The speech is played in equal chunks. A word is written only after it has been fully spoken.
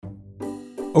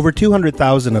Over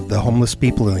 200,000 of the homeless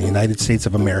people in the United States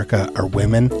of America are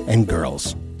women and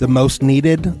girls. The most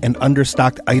needed and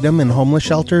understocked item in homeless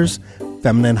shelters,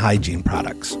 feminine hygiene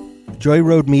products. Joy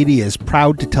Road Media is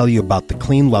proud to tell you about the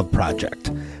Clean Love Project.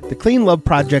 The Clean Love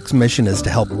Project's mission is to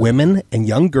help women and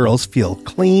young girls feel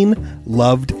clean,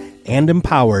 loved, and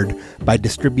empowered by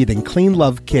distributing Clean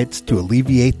Love kits to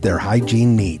alleviate their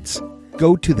hygiene needs.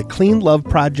 Go to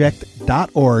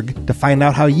thecleanloveproject.org to find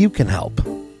out how you can help.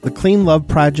 The Clean Love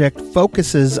Project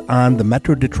focuses on the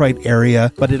Metro Detroit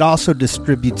area, but it also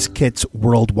distributes kits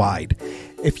worldwide.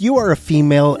 If you are a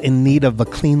female in need of a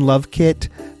Clean Love kit,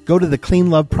 go to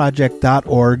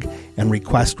thecleanloveproject.org and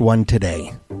request one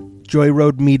today. Joy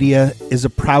Road Media is a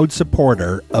proud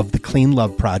supporter of the Clean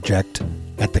Love Project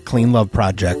at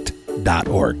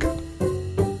thecleanloveproject.org.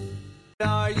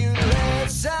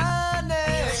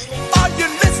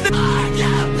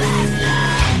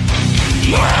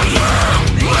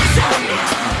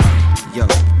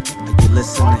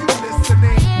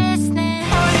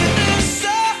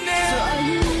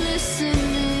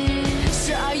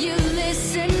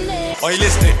 you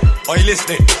listening? Are you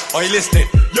listening? Are you listening? Yo, are you listening? Are you listening?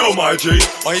 Yo, my G.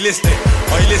 Are you listening?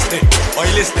 Are you listening? Are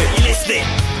you listening? You listening?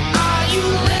 Are you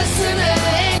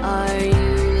listening? Are you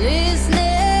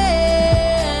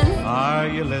listening? Are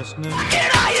you listening?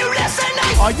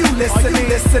 Are you listening? Are you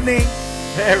listening?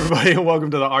 Hey everybody, and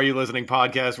welcome to the Are You Listening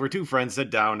podcast, where two friends sit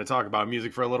down to talk about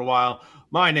music for a little while.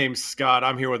 My name's Scott.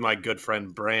 I'm here with my good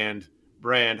friend Brand.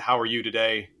 Brand, how are you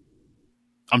today?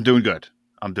 I'm doing good.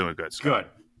 Scott.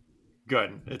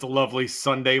 Good. It's a lovely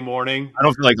Sunday morning. I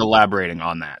don't feel like elaborating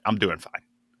on that. I'm doing fine.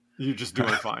 You're just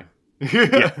doing fine.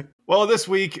 Yeah. Well, this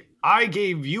week, I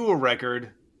gave you a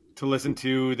record to listen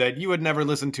to that you had never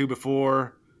listened to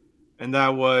before, and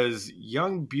that was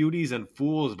Young Beauties and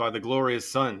Fools by the Glorious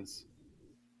Sons.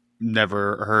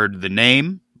 Never heard the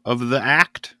name of the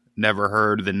act. Never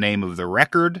heard the name of the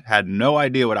record. Had no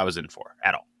idea what I was in for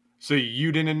at all. So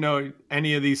you didn't know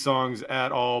any of these songs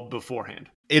at all beforehand?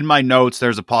 In my notes,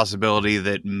 there's a possibility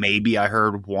that maybe I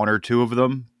heard one or two of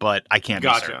them, but I can't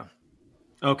be certain.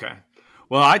 Okay.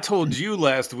 Well, I told you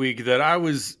last week that I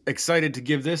was excited to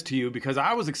give this to you because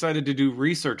I was excited to do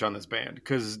research on this band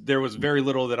because there was very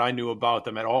little that I knew about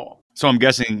them at all. So I'm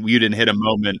guessing you didn't hit a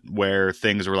moment where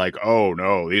things were like, oh,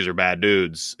 no, these are bad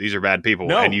dudes. These are bad people.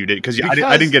 No, and you did because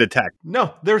I didn't get a text.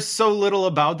 No, there's so little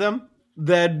about them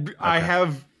that I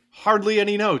have hardly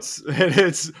any notes.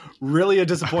 It's really a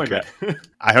disappointment. Okay.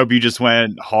 I hope you just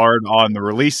went hard on the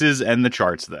releases and the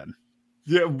charts then.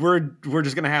 Yeah, we're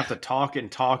just going to have to talk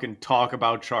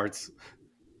about charts.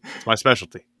 It's my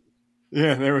specialty.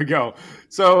 Yeah, there we go.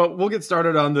 So we'll get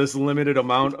started on this limited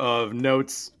amount of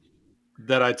notes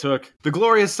that I took. The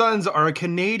Glorious Sons are a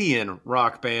Canadian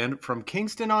rock band from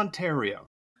Kingston, Ontario.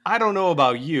 I don't know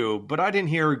about you, but I didn't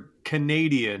hear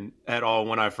Canadian at all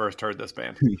when I first heard this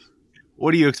band.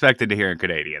 What are you expected to hear in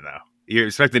Canadian, though? You're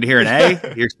expected to hear an A?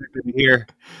 You're expected to hear...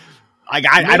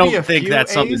 I don't think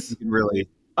that's something you can really...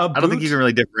 I don't think you can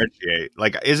really differentiate.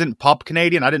 Like, isn't Pup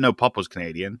Canadian? I didn't know Pup was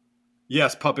Canadian.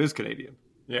 Yes, Pup is Canadian.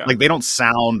 Yeah. Like, they don't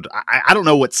sound... I don't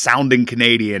know what sounding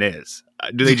Canadian is.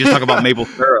 Do they just talk about maple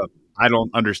syrup? I don't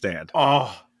understand.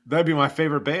 Oh, that'd be my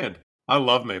favorite band. I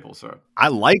love maple syrup. I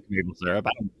like maple syrup.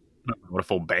 I don't know what a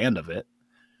full band of it.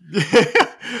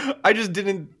 I just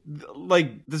didn't...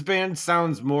 Like, this band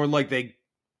sounds more like they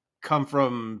come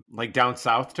from, like, down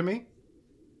south to me.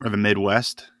 Or the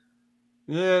Midwest.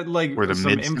 Yeah, like or the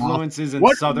some Mid-South. influences in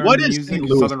Southern music,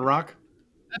 Southern rock.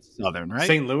 That's Southern, right?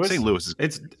 St. Louis? St. Louis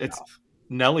is it's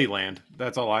Nelly land.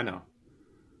 That's all I know.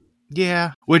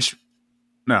 Yeah,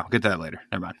 no, get that later.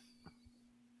 Never mind.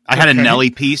 I had a Nelly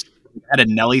piece. I had a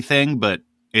Nelly thing, but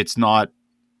it's not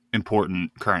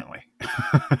important currently.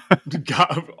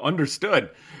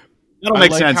 Understood. That'll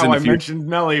make sense how in the I future. mentioned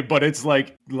Nelly, but it's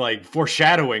like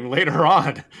foreshadowing later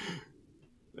on.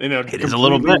 It is a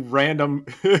little bit random,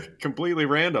 completely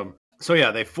random. So yeah,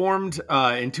 they formed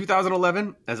in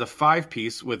 2011 as a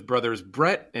 5-piece with brothers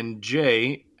Brett and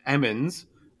Jay Emmons.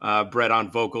 Brett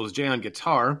on vocals, Jay on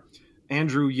guitar,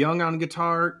 Andrew Young on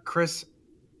guitar, Chris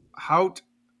Hout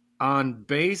on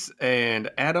bass, and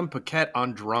Adam Paquette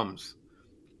on drums.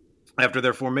 After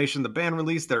their formation, the band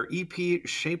released their EP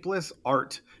Shapeless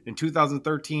Art in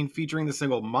 2013, featuring the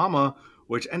single Mama,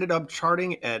 which ended up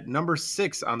charting at number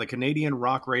 6 on the Canadian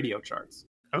rock radio charts.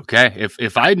 Okay,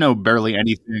 if I know barely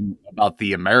anything about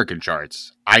the American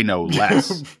charts, I know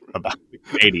less about the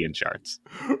Canadian charts.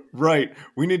 Right.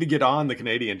 We need to get on the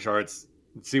Canadian charts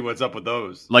and see what's up with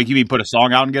those. Like, you mean put a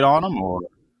song out and get on them? Or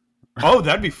Oh,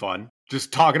 that'd be fun.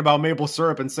 Just talking about maple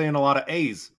syrup and saying a lot of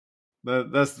A's.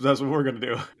 That's what we're gonna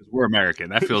do. We're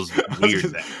American. That feels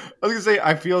weird. I was gonna say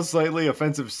I feel slightly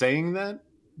offensive saying that,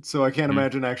 so I can't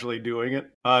imagine actually doing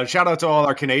it. Shout out to all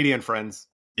our Canadian friends.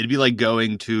 It'd be like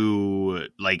going to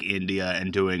like India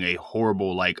and doing a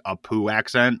horrible like Apu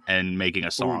accent and making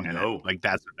a song in it. Like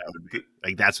that's what that would be.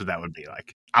 Like that's what that would be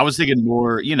like. I was thinking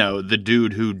more, the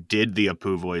dude who did the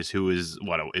Apu voice, who is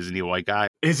isn't he a white guy?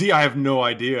 Is he? I have no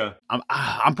idea.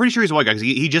 I'm pretty sure he's a white guy because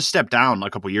he just stepped down a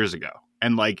couple years ago.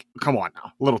 And like, come on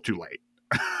now, a little too late.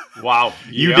 Wow,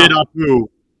 you did Apu.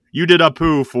 You did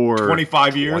Apu for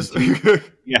 25 years. 20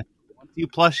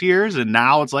 plus years, and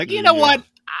now it's like, you know what?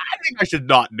 I think I should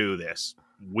not do this.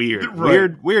 Weird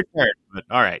turn, but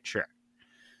all right, sure.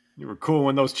 You were cool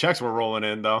when those checks were rolling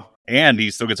in, though. And he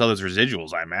still gets all those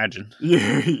residuals, I imagine.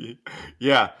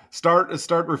 Yeah.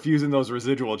 Start refusing those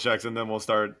residual checks, and then we'll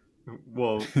start the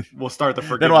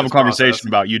forgiveness. Then we'll have a conversation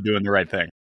about you doing the right thing.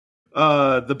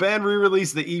 The band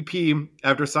re-released the EP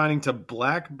after signing to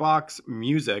Black Box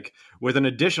Music with an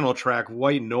additional track,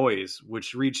 White Noise,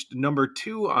 which reached number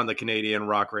 2 on the Canadian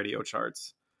rock radio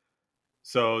charts.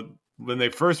 So when they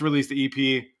first released the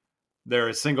EP,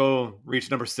 their single reached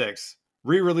number 6.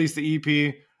 Re-released the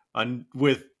EP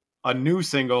with a new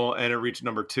single, and it reached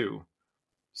number 2.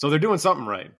 So they're doing something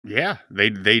right. Yeah,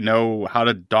 they know how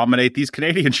to dominate these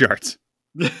Canadian charts.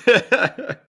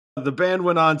 The band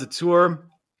went on to tour.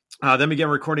 Then began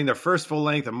recording their first full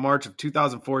length in March of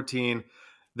 2014.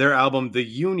 Their album, The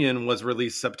Union, was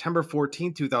released September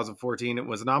 14, 2014. It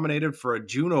was nominated for a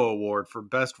Juno Award for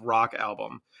Best Rock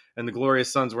Album. And the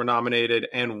Glorious Sons were nominated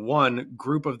and won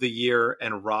Group of the Year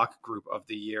and Rock Group of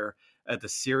the Year at the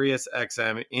Sirius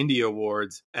XM Indie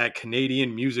Awards at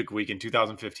Canadian Music Week in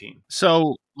 2015.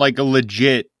 So, like a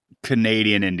legit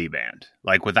Canadian indie band,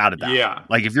 like without a doubt. Yeah.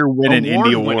 Like if you're winning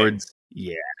indie awards,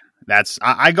 yeah. That's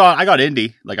I got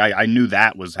indie. Like I knew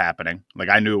that was happening. Like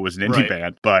I knew it was an indie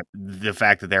band, but the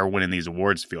fact that they're winning these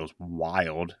awards feels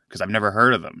wild because I've never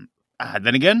heard of them.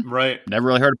 Then again, never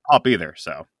really heard of Pop either.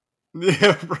 So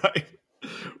yeah, right.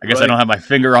 I guess I don't have my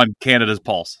finger on Canada's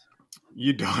pulse.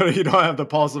 You don't have the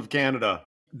pulse of Canada.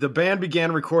 The band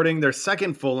began recording their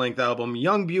second full-length album,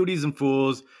 Young Beauties and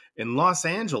Fools, in Los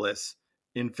Angeles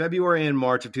in February and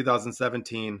March of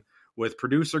 2017 with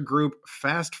producer group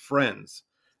Fast Friends.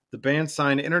 The band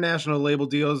signed international label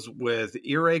deals with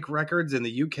Earache Records in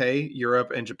the UK,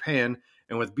 Europe, and Japan,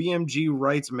 and with BMG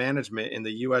Rights Management in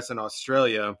the US and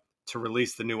Australia to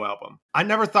release the new album. I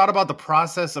never thought about the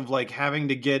process of like having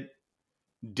to get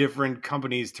different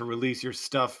companies to release your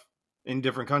stuff in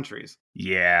different countries.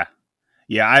 Yeah.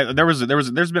 There's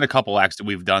been a couple acts that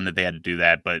we've done that they had to do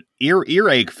that, but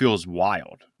Earache feels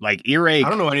wild. Like Earache, I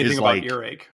don't know anything about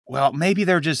Earache. Well, maybe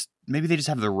they just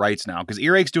have the rights now because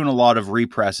Earache's doing a lot of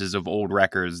represses of old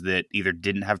records that either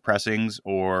didn't have pressings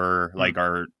or like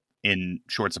are in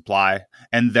short supply,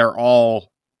 and they're all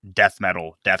death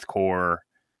metal, deathcore,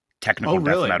 technical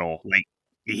death metal. Like,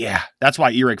 yeah, that's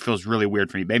why Earache feels really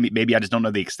weird for me. Maybe I just don't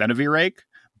know the extent of Earache,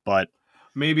 but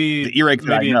maybe the Earache in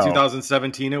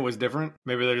 2017 it was different.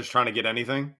 Maybe they're just trying to get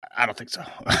anything. I don't think so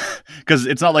because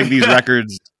it's not like these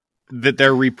records that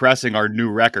they're repressing are new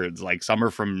records. Like some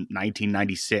are from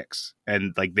 1996,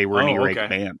 and like they were an Earache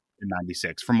band in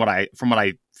 96. From what I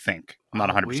think, I'm not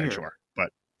 100% sure,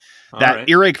 but that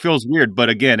Earache feels weird. But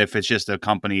again, if it's just a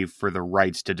company for the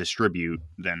rights to distribute,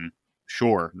 then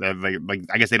sure. Like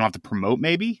I guess they don't have to promote.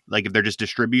 Maybe like if they're just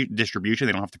distribution,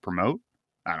 they don't have to promote.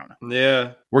 I don't know.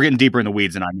 Yeah, we're getting deeper in the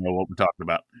weeds, and I know what we're talking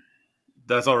about.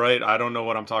 That's all right. I don't know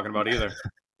what I'm talking about either.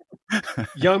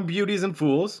 Young Beauties and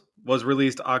Fools was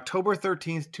released October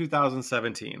 13th,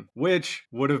 2017, which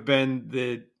would have been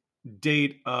the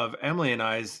date of Emily and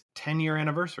I's 10-year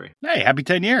anniversary. Hey, happy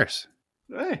 10 years.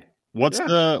 Hey. What's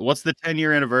the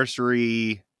 10-year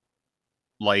anniversary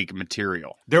like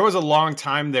material? There was a long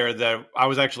time there that I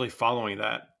was actually following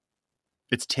that.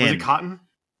 It's tin. Was it cotton?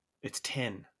 It's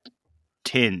tin.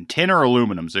 Tin or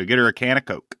aluminum. So get her a can of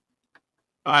Coke.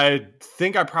 I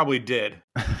think I probably did.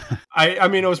 I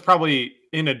mean, it was probably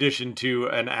in addition to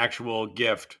an actual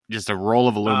gift. Just a roll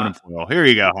of aluminum foil. Here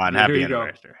you go, hon. Happy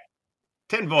anniversary.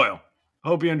 Tin foil.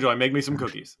 Hope you enjoy. Make me some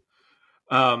cookies.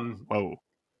 Whoa.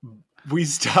 We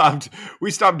stopped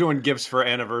doing gifts for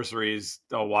anniversaries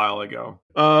a while ago.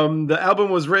 The album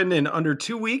was written in under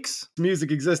 2 weeks. Music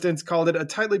Existence called it a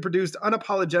tightly produced,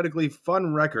 unapologetically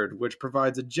fun record, which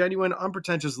provides a genuine,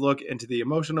 unpretentious look into the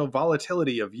emotional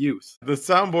volatility of youth. The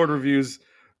Soundboard reviews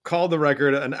called the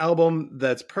record an album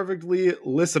that's perfectly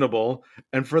listenable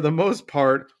and for the most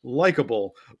part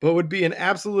likable, but would be an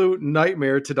absolute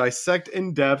nightmare to dissect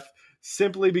in depth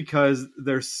simply because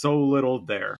there's so little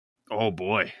there. Oh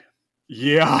boy.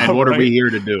 Yeah. And what are we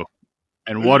here to do?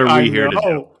 And what are we here to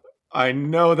do? I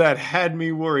know that had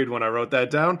me worried when I wrote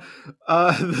that down.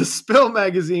 The Spill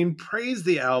magazine praised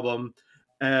the album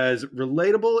as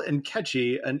relatable and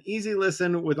catchy, an easy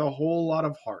listen with a whole lot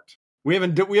of heart. We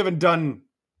haven't done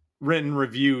written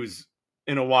reviews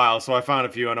in a while, so I found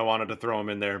a few and I wanted to throw them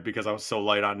in there because I was so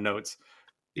light on notes.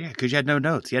 Yeah, because you had no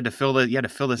notes. You had to fill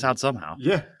this out somehow.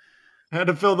 Yeah, I had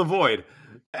to fill the void.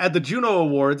 At the Juno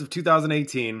Awards of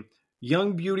 2018,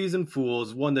 Young Beauties and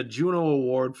Fools won the Juno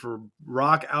Award for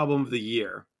Rock Album of the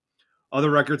Year. Other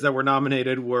records that were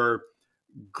nominated were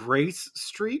Grace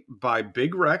Street by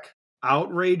Big Wreck,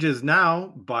 Outrage Is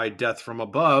Now by Death from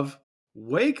Above,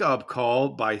 Wake Up Call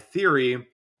by Theory,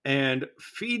 and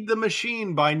Feed the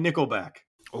Machine by Nickelback.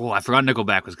 Oh, I forgot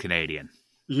Nickelback was Canadian.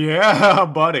 Yeah,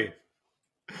 buddy.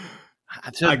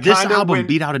 So this album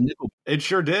beat out a Nickelback. It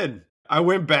sure did. I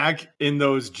went back in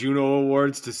those Juno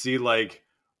Awards to see like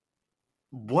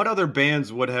what other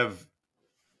bands would have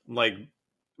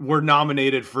were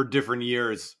nominated for different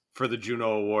years for the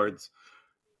Juno Awards.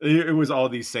 It was all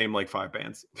these same like 5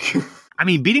 bands. I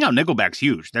mean, beating out Nickelback's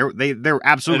huge. They're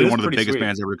absolutely one of the biggest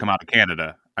bands ever to come out of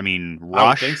Canada. I mean,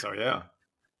 Rush. I think so, yeah.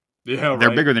 Yeah,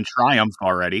 they're bigger than Triumph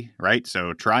already, right?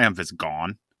 So Triumph is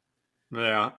gone.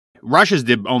 Yeah. Rush is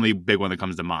the only big one that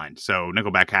comes to mind. So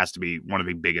Nickelback has to be one of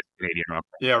the biggest Canadian rock.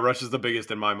 Yeah, Rush is the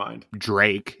biggest in my mind.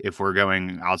 Drake, if we're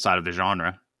going outside of the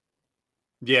genre.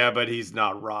 Yeah, but he's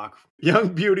not rock. Young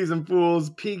Beauties and Fools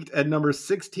peaked at number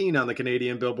 16 on the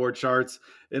Canadian Billboard charts.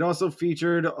 It also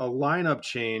featured a lineup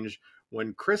change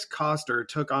when Chris Coster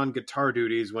took on guitar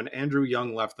duties when Andrew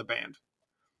Young left the band.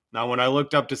 Now, when I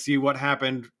looked up to see what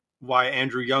happened, why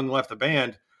Andrew Young left the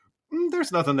band,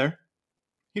 there's nothing there.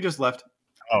 He just left.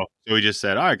 Oh, so he just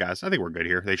said, all right, guys, I think we're good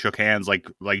here. They shook hands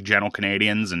like gentle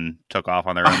Canadians and took off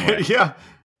on their own way. Yeah.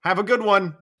 Have a good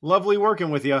one. Lovely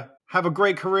working with you. Have a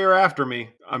great career after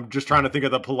me. I'm just trying to think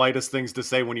of the politest things to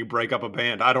say when you break up a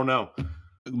band. I don't know.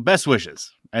 Best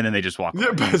wishes. And then they just walk away.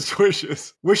 Yeah, best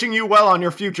wishes. Wishing you well on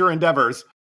your future endeavors.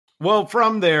 Well,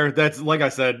 from there, that's, like I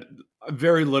said,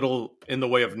 very little in the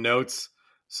way of notes.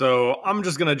 So I'm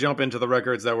just going to jump into the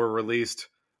records that were released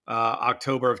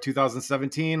October of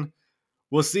 2017.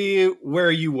 We'll see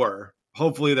where you were.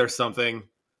 Hopefully there's something.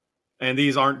 And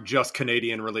these aren't just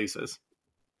Canadian releases.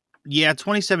 Yeah,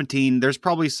 2017, there's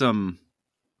probably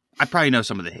I probably know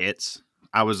some of the hits.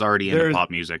 I was already into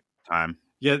pop music at the time.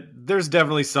 Yeah, there's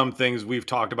definitely some things we've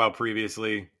talked about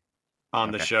previously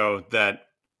on the show that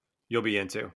you'll be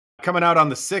into. Coming out on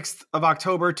the 6th of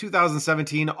October,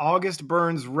 2017, August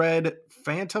Burns Red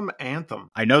Phantom Anthem.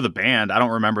 I know the band. I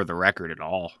don't remember the record at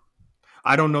all.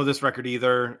 I don't know this record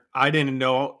either. I didn't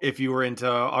know if you were into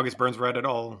August Burns Red at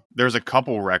all. There's a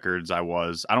couple records I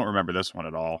don't remember this one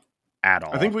at all.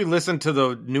 I think we listened to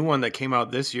the new one that came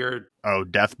out this year. Oh,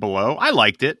 Death Below? I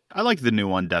liked it. I liked the new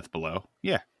one, Death Below.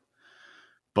 Yeah.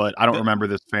 But I don't remember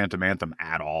this Phantom Anthem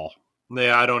at all.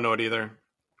 Yeah, I don't know it either.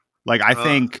 Like, I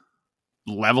think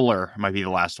Leveler might be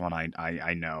the last one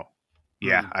I know.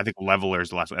 Yeah, I think Leveler is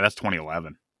the last one. That's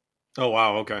 2011. Oh,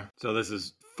 wow. Okay. So this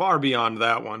is far beyond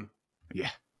that one.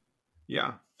 Yeah.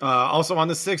 Yeah. Also on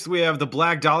the 6th, we have the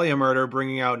Black Dahlia Murder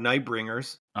bringing out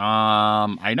Nightbringers.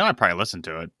 I know I probably listened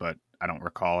to it, but I don't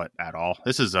recall it at all.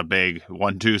 This is a big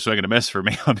 1-2 swing and a miss for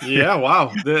me. Yeah,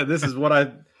 wow. This is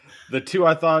the two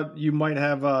I thought you might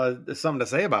have something to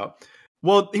say about.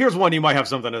 Well, here's one you might have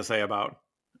something to say about.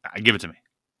 Give it to me.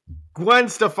 Gwen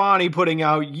Stefani putting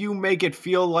out You Make It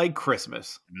Feel Like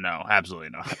Christmas. No, absolutely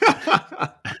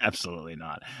not. Absolutely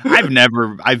not. I've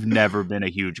never been a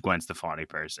huge Gwen Stefani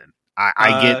person.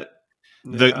 I get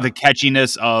the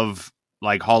catchiness of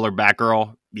like Holler Back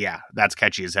Girl. Yeah, that's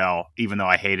catchy as hell, even though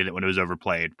I hated it when it was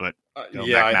overplayed. But I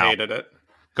hated it.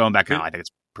 Going back now, I think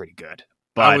it's pretty good.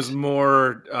 But I was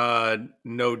more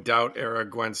No Doubt era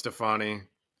Gwen Stefani.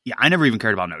 Yeah, I never even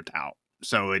cared about No Doubt,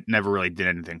 so it never really did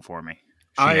anything for me.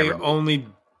 I only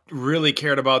really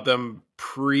cared about them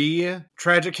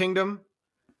pre-Tragic Kingdom.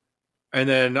 And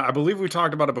then I believe we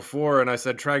talked about it before, and I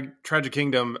said Tragic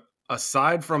Kingdom,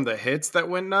 aside from the hits that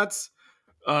went nuts,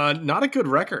 not a good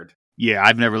record. Yeah,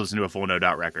 I've never listened to a full No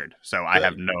Doubt record, so I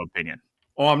have no opinion.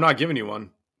 Oh, I'm not giving you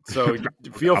one. So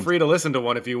feel free to listen to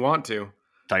one if you want to.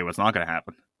 Tell you what's not going to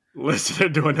happen.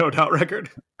 Listen to a No Doubt record.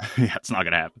 Yeah, it's not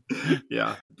going to happen.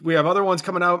 Yeah. We have other ones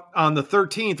coming out on the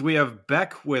 13th. We have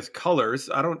Beck with Colors.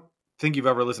 I don't think you've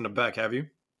ever listened to Beck, have you?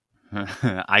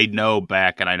 I know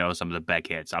Beck, and I know some of the Beck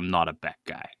hits. I'm not a Beck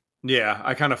guy. Yeah,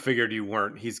 I kind of figured you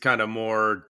weren't. He's kind of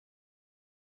more...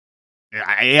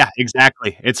 Yeah,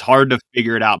 exactly. It's hard to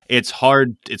figure it out. It's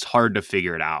hard to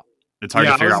figure it out. It's hard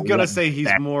to figure out. I was going to say he's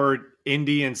more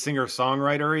indie and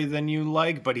singer-songwriter than you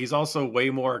like, but he's also way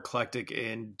more eclectic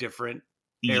in different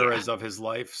eras of his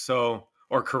life,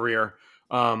 or career.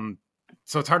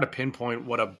 So it's hard to pinpoint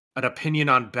what an opinion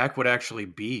on Beck would actually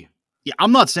be. Yeah,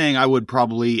 I'm not saying I would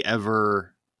probably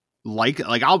ever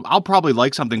I'll probably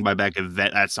like something by Beck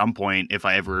at some point if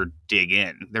I ever dig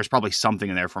in. There's probably something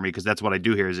in there for me because that's what I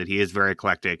do here is that he is very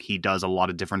eclectic. He does a lot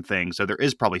of different things. So there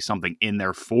is probably something in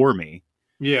there for me.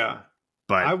 Yeah.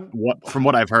 But from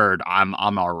what I've heard, I'm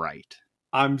all right.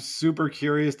 I'm super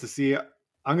curious to see.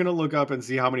 I'm going to look up and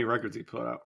see how many records he put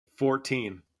out.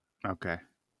 14. Okay.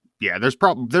 Yeah, there's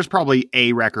probably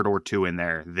a record or two in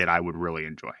there that I would really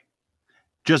enjoy.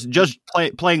 Just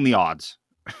playing the odds.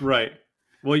 Right.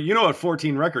 Well, you know what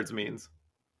 14 records means.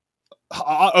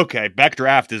 Okay, Beck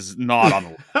Draft is not on the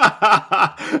list.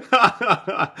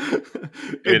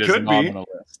 It could be. On the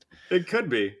list. It could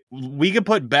be. We could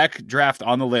put Beck Draft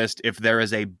on the list if there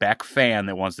is a Beck fan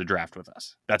that wants to draft with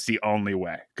us. That's the only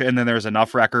way. And then there's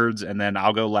enough records, and then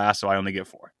I'll go last, so I only get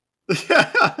 4.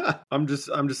 I'm just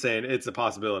saying it's a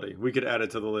possibility. We could add it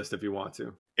to the list if you want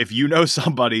to. If you know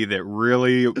somebody that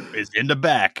really is into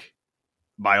Beck,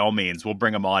 by all means, we'll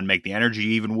bring them on, make the energy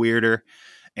even weirder,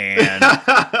 and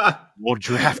we'll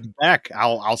draft Beck.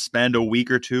 I'll spend a week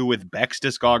or two with Beck's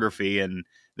discography, and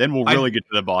then we'll really get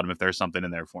to the bottom if there's something in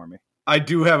there for me. I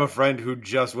do have a friend who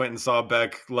just went and saw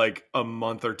Beck like a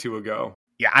month or two ago.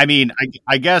 Yeah, I mean,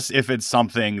 I guess if it's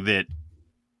something that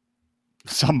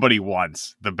somebody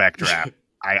wants, the Beck Draft,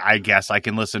 I guess I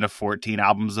can listen to 14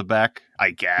 albums of Beck, I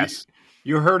guess.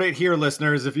 You heard it here,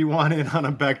 listeners. If you want in on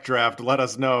a Beck Draft, let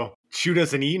us know. Shoot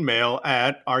us an email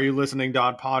at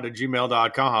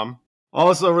areyoulistening.pod@gmail.com.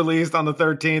 Also released on the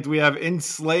 13th, we have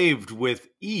Enslaved with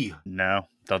E. No,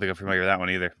 don't think I'm familiar with that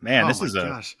one either. Man, this is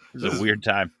a weird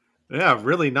time. Yeah,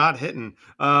 really not hitting.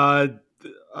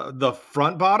 The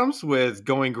Front Bottoms with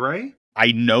Going Gray.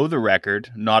 I know the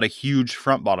record, not a huge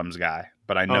Front Bottoms guy,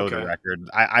 but I know the record.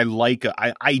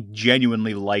 I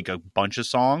genuinely like a bunch of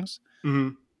songs.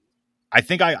 Mm-hmm. I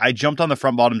think I jumped on the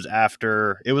Front Bottoms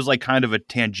after it was like kind of a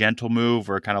tangential move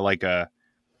or kind of like a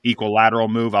equilateral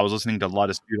move. I was listening to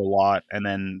Latitude a lot, and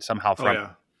then somehow Front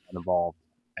evolved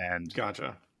and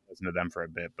gotcha. Listened to them for a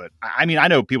bit. But I mean, I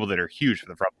know people that are huge for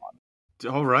the Front Bottoms.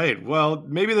 All right. Well,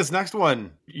 maybe this next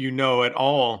one you know at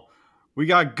all. We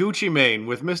got Gucci Mane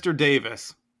with Mr.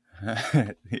 Davis.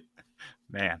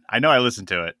 Man, I know I listened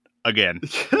to it again.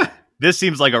 This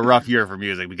seems like a rough year for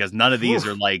music because none of these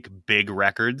are like big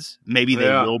records. Maybe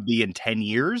they will be in 10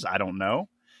 years. I don't know.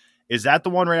 Is that the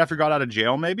one right after got out of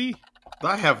jail? Maybe.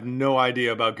 I have no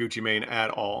idea about Gucci Mane at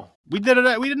all. We did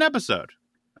an episode.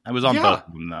 I was on both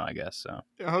of them though, I guess so.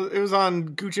 It was on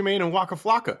Gucci Mane and Waka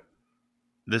Flocka.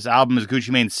 This album is Gucci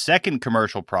Mane's second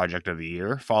commercial project of the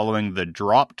year, following the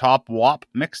Drop Top Wop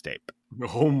mixtape.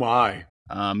 Oh my!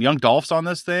 Young Dolph's on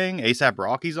this thing. A$AP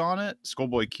Rocky's on it.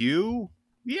 Schoolboy Q.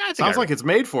 Yeah, it sounds like it's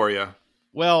made for you.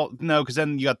 Well, no, because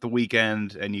then you got The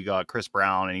Weeknd and you got Chris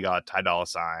Brown and you got Ty Dolla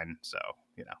 $ign. So,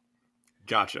 you know.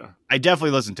 Gotcha. I definitely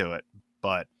listened to it,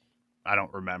 but I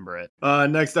don't remember it.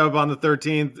 Next up on the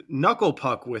 13th, Knuckle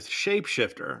Puck with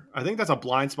Shapeshifter. I think that's a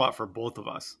blind spot for both of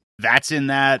us. That's in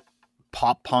that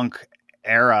pop punk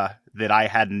era that I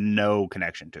had no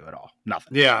connection to at all.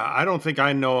 Nothing. Yeah, I don't think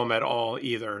I know them at all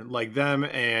either. Like them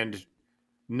and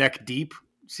Neck Deep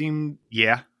seem...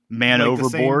 Yeah. Man like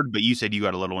Overboard, but you said you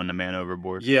got a little into Man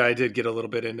Overboard. Yeah, I did get a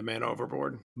little bit into Man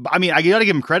Overboard. I mean, I got to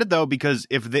give him credit, though, because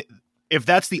if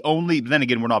that's the only... Then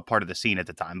again, we're not part of the scene at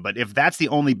the time, but if that's the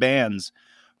only bands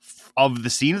of the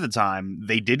scene at the time,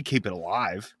 they did keep it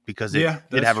alive because it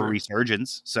did have a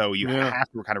resurgence. So you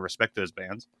have to kind of respect those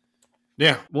bands.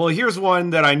 Yeah. Well, here's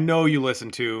one that I know you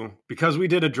listen to because we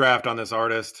did a draft on this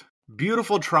artist.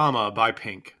 Beautiful Trauma by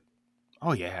Pink.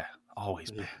 Oh, yeah.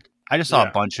 Always Pink. I just saw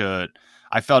a bunch of...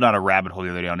 I fell down a rabbit hole the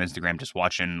other day on Instagram just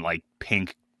watching like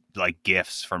Pink like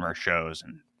GIFs from her shows,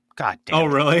 and god damn. Oh,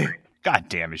 really? God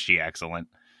damn, is she excellent?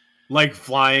 Like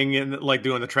flying and like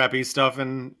doing the trapeze stuff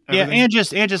and everything? Yeah,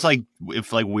 and just like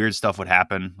if like weird stuff would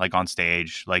happen like on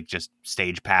stage, like just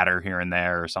stage patter here and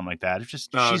there or something like that. It's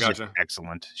just she's just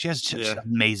excellent. She has just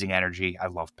amazing energy. I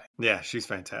love Pink. Yeah, she's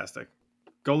fantastic.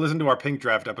 Go listen to our Pink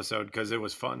draft episode because it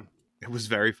was fun. It was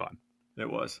very fun. It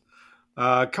was.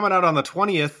 Coming out on the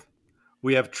 20th.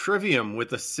 We have Trivium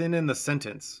with The Sin in the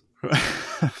Sentence.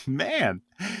 Man,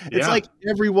 it's like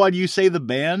everyone you say the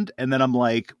band, and then I'm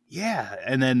like, yeah.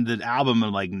 And then the album,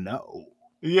 I'm like, no.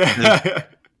 Yeah.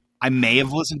 I may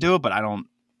have listened to it, but I don't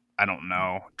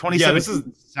know.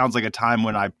 2017 sounds like a time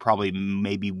when I probably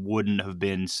maybe wouldn't have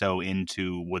been so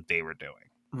into what they were doing.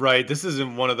 Right. This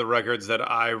isn't one of the records that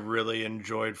I really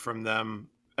enjoyed from them,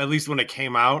 at least when it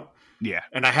came out. Yeah.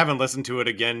 And I haven't listened to it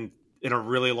again in a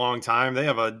really long time. They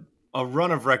have a a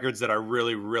run of records that I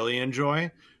really, really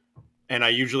enjoy, and I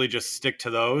usually just stick to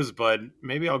those, but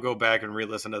maybe I'll go back and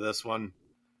re-listen to this one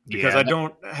because I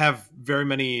don't have very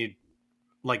many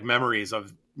like memories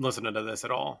of listening to this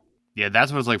at all. Yeah,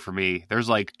 that's what it's like for me. There's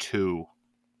like 2,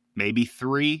 maybe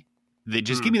 3 that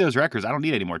just give me those records. I don't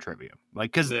need any more trivia.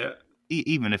 Like, because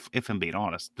even if I'm being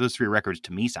honest, those 3 records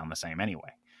to me sound the same anyway.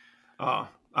 Oh,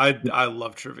 I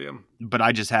love Trivium, but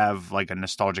I just have like a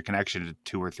nostalgic connection to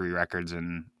 2 or 3 records,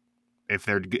 and if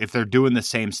they're doing the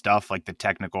same stuff, like the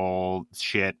technical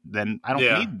shit, then I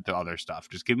don't need the other stuff.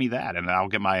 Just give me that, and I'll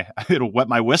get it'll wet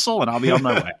my whistle, and I'll be on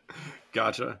my way.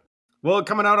 Gotcha. Well,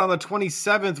 coming out on the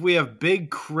 27th, we have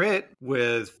Big Crit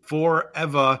with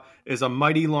Forever is a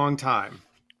Mighty Long Time.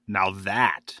 Now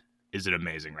that is an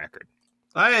amazing record.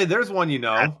 Hey, there's one you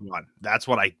know. That's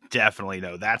one I definitely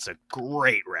know. That's a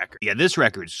great record. Yeah, this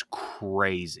record's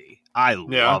crazy. I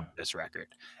love this record.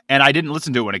 And I didn't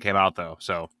listen to it when it came out, though,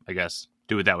 so I guess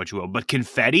do with that what you will. But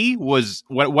Confetti was,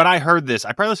 when I heard this,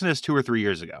 I probably listened to this 2 or 3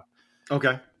 years ago.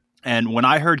 Okay. And when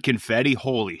I heard Confetti,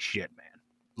 holy shit, man.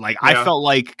 Like, I felt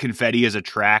like Confetti is a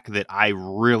track that I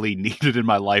really needed in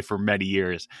my life for many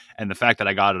years. And the fact that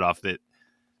I got it off that,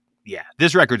 yeah,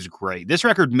 this record's great. This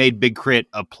record made Big Crit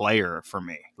a player for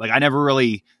me. Like, I never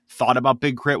really thought about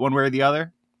Big Crit one way or the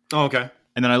other. Oh, okay.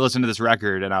 And then I listened to this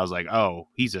record and I was like, oh,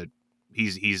 he's a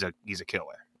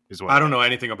killer. I don't know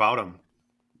anything about him.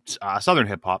 Southern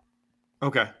hip hop.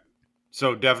 Okay.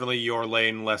 So definitely your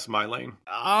lane, less my lane.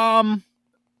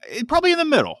 Probably in the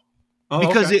middle. Oh,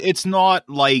 because it's not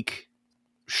like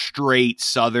straight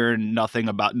Southern, nothing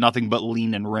but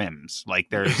lean and rims. Like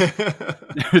there's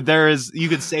you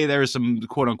could say there's some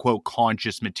quote unquote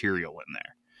conscious material in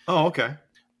there. Oh, okay.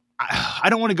 I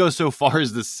don't want to go so far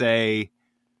as to say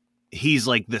he's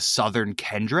like the Southern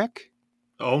Kendrick.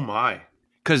 Oh my.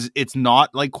 Because it's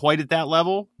not like quite at that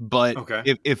level, but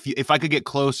okay. if I could get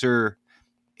closer,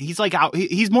 he's like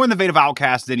he's more in the vein of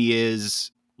Outkast than he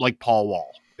is like Paul Wall,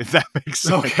 if that makes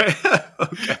sense. Okay.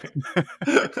 Okay.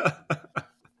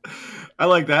 I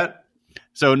like that.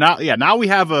 So now we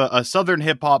have a Southern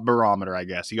hip hop barometer, I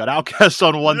guess. You got Outkast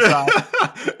on one side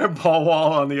and Paul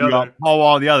Wall on the other. Got Paul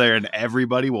Wall on the other, and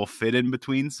everybody will fit in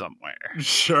between somewhere.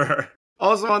 Sure.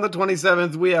 Also on the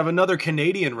 27th, we have another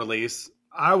Canadian release.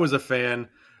 I was a fan.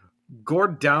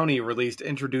 Gord Downie released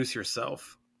Introduce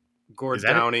Yourself. Gord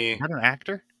Downie. Is that an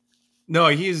actor? No,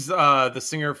 he's the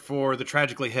singer for The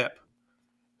Tragically Hip.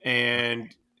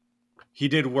 And he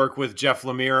did work with Jeff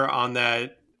Lemire on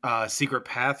that Secret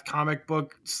Path comic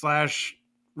book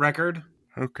 / record.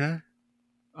 Okay.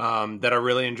 That I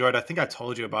really enjoyed. I think I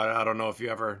told you about it. I don't know if you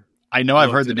ever...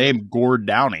 I've heard the name Gord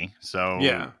Downie, so...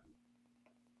 Yeah.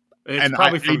 It's and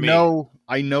probably for me.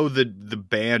 I know the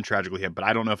band Tragically Hip, but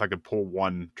I don't know if I could pull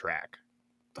one track.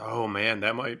 Oh man,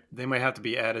 they might have to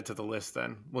be added to the list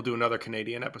then. We'll do another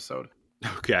Canadian episode.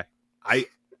 Okay.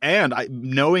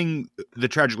 Knowing the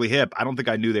Tragically Hip, I don't think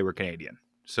I knew they were Canadian.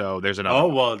 So there's another. Oh,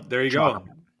 well, there you go.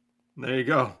 There you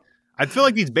go. I feel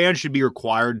like these bands should be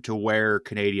required to wear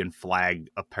Canadian flag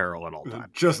apparel at all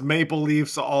times. Just maple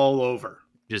leaves all over.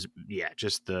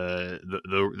 Just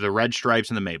the red stripes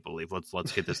and the maple leaf.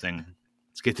 Let's get this thing.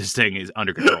 Is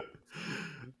under control.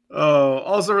 Oh,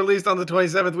 also released on the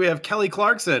 27th, we have Kelly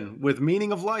Clarkson with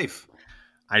Meaning of Life.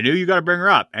 I knew you got to bring her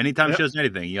up. Anytime she does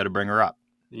anything, you got to bring her up.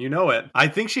 You know it. I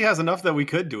think she has enough that we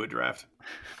could do a draft.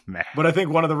 Man. But I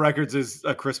think one of the records is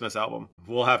a Christmas album.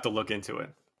 We'll have to look into it.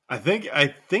 I think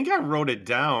I wrote it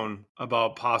down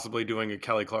about possibly doing a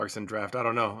Kelly Clarkson draft. I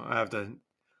don't know. I have to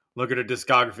look at her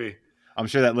discography. I'm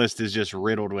sure that list is just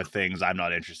riddled with things I'm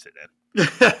not interested in.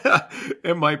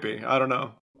 It might be. I don't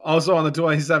know. Also on the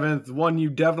 27th, one you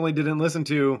definitely didn't listen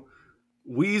to,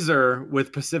 Weezer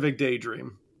with Pacific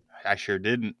Daydream. I sure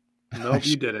didn't. Nope,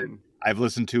 you didn't. I've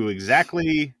listened to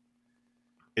exactly...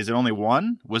 Is it only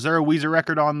one? Was there a Weezer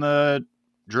record on the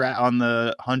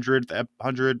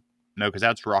 100th? No, because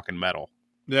that's rock and metal.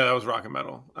 Yeah, that was rock and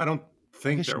metal. I don't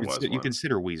think there was one. You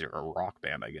consider Weezer a rock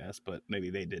band, I guess, but maybe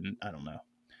they didn't. I don't know.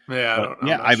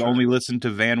 Yeah, I've only listened to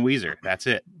Van Weezer. That's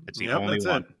it. It's the only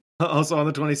one. Also on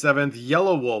the 27th,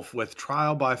 Yellow Wolf with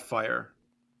Trial by Fire.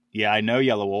 Yeah, I know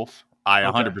Yellow Wolf. I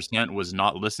 100% was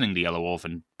not listening to Yellow Wolf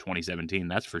in 2017.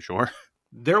 That's for sure.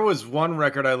 There was one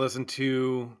record I listened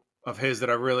to of his that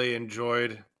I really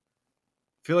enjoyed. I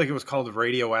feel like it was called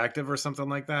Radioactive or something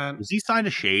like that. Was he signed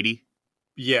to Shady?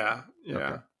 Yeah.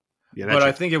 Okay. Yeah, but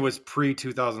I think it was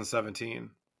pre-2017.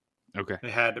 Okay.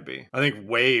 It had to be. I think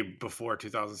way before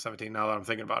 2017 now that I'm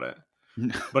thinking about it.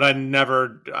 But I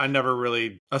never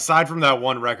really, aside from that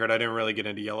one record, I didn't really get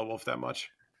into Yellow Wolf that much.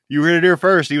 You heard it here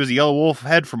first. He was a Yellow Wolf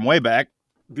head from way back.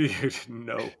 Dude,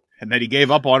 no. And then he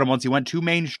gave up on him once he went too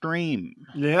mainstream.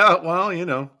 Yeah, well, you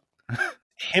know.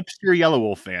 Hipster Yellow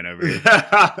Wolf fan over here.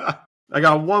 I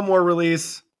got one more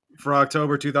release for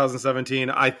October 2017.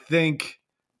 I think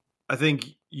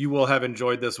you will have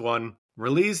enjoyed this one.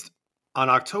 Released on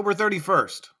October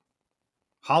 31st.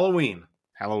 Halloween.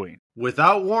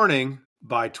 Without Warning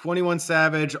by 21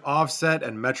 Savage, Offset,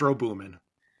 and Metro Boomin.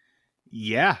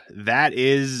 Yeah, that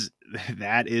is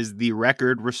the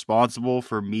record responsible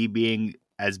for me being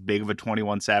as big of a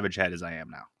 21 Savage head as I am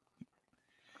now.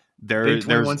 Big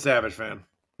 21 Savage fan.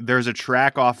 There's a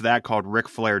track off that called Ric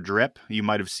Flair Drip. You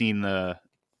might have seen the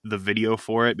video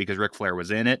for it because Ric Flair was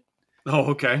in it.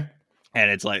 Oh, okay. And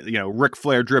it's like, you know, Ric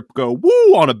Flair Drip go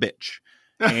woo on a bitch.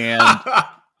 And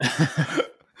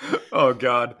oh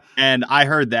God. And I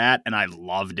heard that and I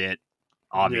loved it,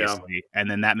 obviously. Yeah. And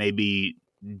then that made me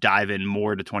dive in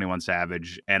more to 21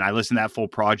 Savage. And I listened to that full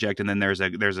project. And then there's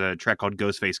a track called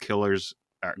Ghostface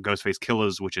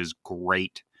Killers, which is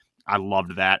great. I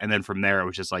loved that. And then from there, it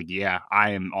was just like, yeah,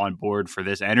 I am on board for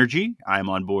this energy. I am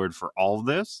on board for all of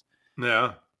this.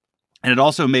 Yeah. And it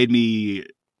also made me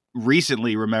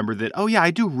recently remember that, oh yeah, I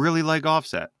do really like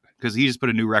Offset because he just put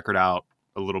a new record out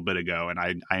a little bit ago. And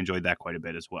I enjoyed that quite a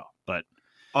bit as well. But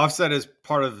Offset is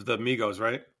part of the Migos,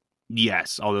 right?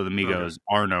 Yes. Although the Migos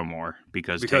are no more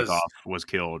because Takeoff was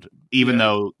killed, even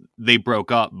though they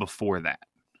broke up before that.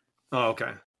 Oh,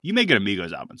 okay. You may get a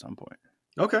Migos album at some point.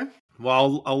 Okay.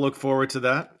 Well, I'll look forward to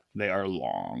that. They are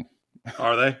long.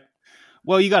 Are they?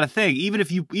 Well, you got to think, even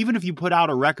if you put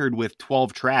out a record with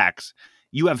 12 tracks,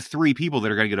 you have 3 people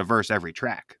that are going to get a verse every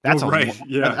track. That's that's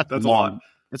a lot.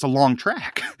 It's a long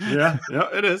track. Yeah,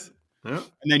 it is. Yeah.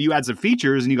 And then you add some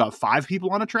features and you got 5 people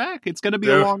on a track. It's going to be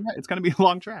a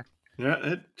long track. Yeah,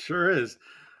 it sure is.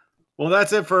 Well,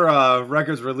 that's it for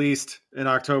records released in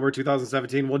October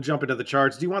 2017. We'll jump into the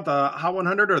charts. Do you want the Hot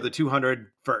 100 or the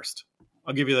 200 first?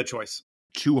 I'll give you the choice.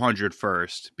 200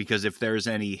 first, because if there's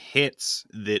any hits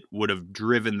that would have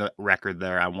driven the record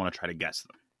there, I want to try to guess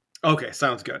them. Okay,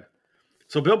 sounds good.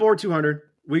 So Billboard 200,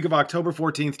 week of October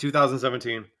 14th,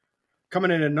 2017.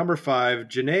 Coming in at number 5,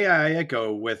 Jhené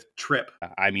Aiko with Trip.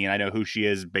 I mean, I know who she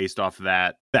is based off of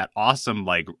that awesome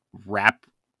like rap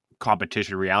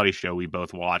competition reality show we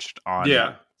both watched on.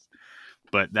 Yeah.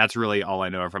 But that's really all I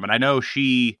know her from. And I know is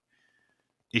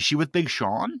she with Big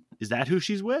Sean? Is that who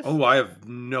she's with? Oh, I have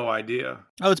no idea.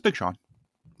 Oh, it's Big Sean.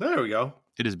 There we go.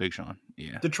 It is Big Sean.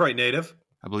 Yeah. Detroit native.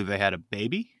 I believe they had a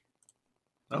baby.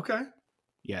 Okay.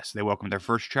 Yes, they welcomed their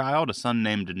first child, a son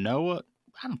named Noah.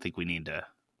 I don't think we need to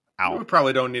We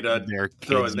probably don't need to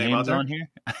throw his name out there. On here.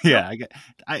 Yeah,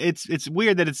 it's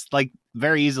weird that it's like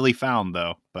very easily found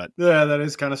though. But yeah, that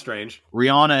is kind of strange.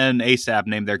 Rihanna and ASAP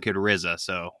named their kid RZA,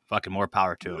 so fucking more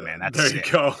power to him, man. That's there sick.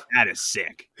 You go. That is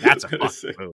sick. That's a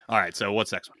fucking move. All right, so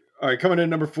what's next one? All right, coming in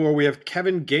number 4, we have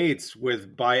Kevin Gates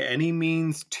with By Any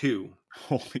Means 2.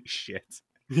 Holy shit.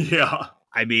 Yeah.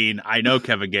 I mean, I know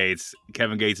Kevin Gates.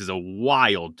 Kevin Gates is a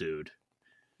wild dude.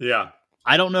 Yeah.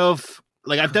 I don't know if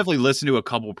I've definitely listened to a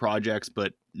couple projects,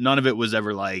 but none of it was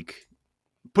ever like,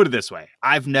 put it this way.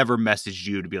 I've never messaged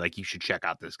you to be like, you should check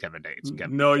out this Kevin Gates.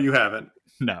 No, you haven't.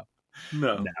 No.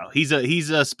 He's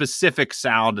a specific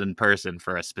sound and person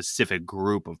for a specific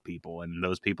group of people, and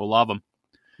those people love him.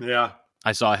 Yeah.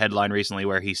 I saw a headline recently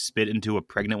where he spit into a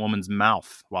pregnant woman's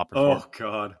mouth while performing. Oh,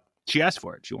 God. She asked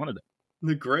for it. She wanted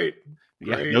it. Great.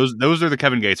 Yeah, those are the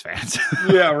Kevin Gates fans.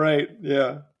 Yeah, right.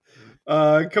 Yeah.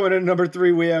 Coming in at number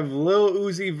 3, we have Lil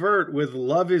Uzi Vert with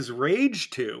Love Is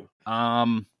Rage 2.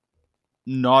 Not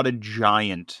a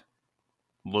giant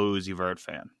Lil Uzi Vert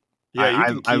fan.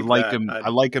 Yeah, I like him. I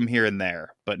like him here and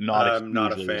there, but I'm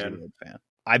not a fan.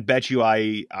 I bet you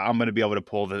I'm going to be able to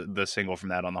pull the single from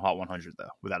that on the Hot 100 though,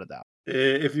 without a doubt.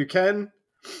 If you can,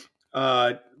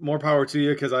 more power to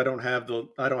you because I don't have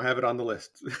it on the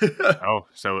list. Oh,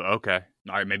 so okay.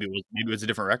 All right, maybe it was a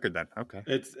different record then. Okay.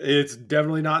 It's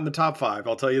definitely not in the top 5,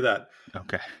 I'll tell you that.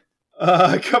 Okay.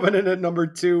 Coming in at number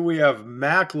 2, we have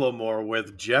Macklemore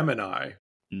with Gemini.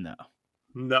 No.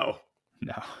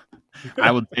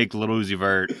 I would take Lil Uzi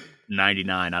Vert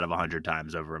 99 out of 100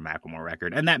 times over a Macklemore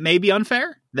record. And that may be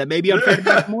unfair. To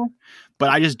Macklemore. But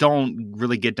I just don't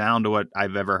really get down to what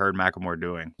I've ever heard Macklemore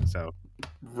doing. So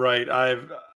right.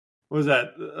 What was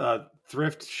that?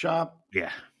 Thrift Shop? Yeah.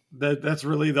 That's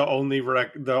really the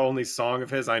only song of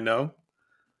his I know.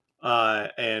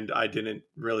 And I didn't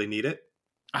really need it.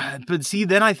 But see,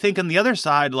 then I think on the other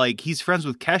side, like he's friends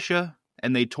with Kesha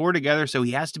and they tour together, so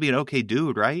he has to be an okay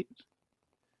dude, right?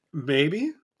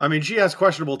 Maybe. I mean, she has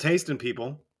questionable taste in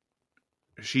people.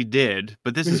 She did,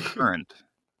 but this is current.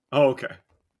 Oh, okay.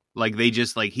 Like he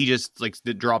just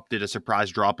did a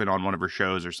surprise drop in on one of her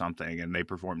shows or something, and they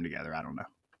performed together. I don't know.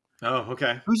 Oh,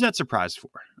 okay. Who's that surprise for?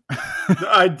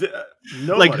 Nobody.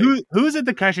 Like who's at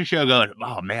the Kesha show going,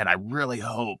 oh man, I really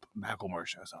hope Macklemore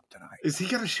shows up tonight. Is he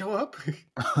gonna show up?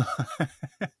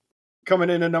 Coming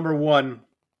in at number 1,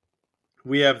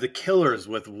 we have the Killers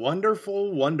with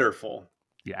Wonderful, Wonderful.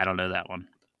 Yeah, I don't know that one.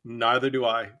 Neither do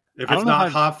I. If it's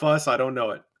not Hot Fuss, I don't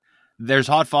know it. There's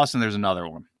Hot Fuss and there's another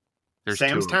one. There's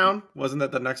Sam's Town? Wasn't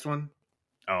that the next one?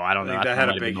 Oh, I don't know. That had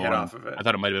a big hit off of it. I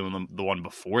thought it might have been the one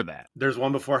before that. There's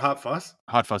one before Hot Fuss?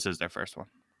 Hot Fuss is their first one.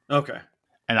 Okay.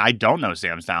 And I don't know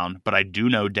Sam's Town, but I do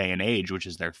know Day and Age, which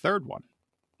is their third one.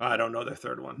 I don't know their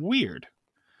third one. Weird,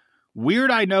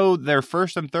 I know their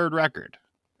first and third record,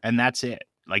 and that's it.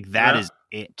 Like, that is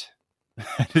it.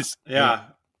 Yeah.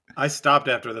 I stopped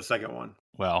after the second one.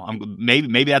 Well,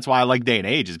 maybe that's why I like Day and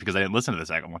Age, is because I didn't listen to the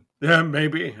second one. Yeah,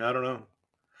 maybe. I don't know.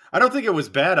 I don't think it was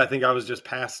bad. I think I was just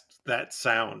past that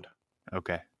sound.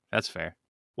 Okay, that's fair.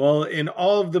 Well, in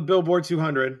all of the Billboard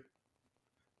 200,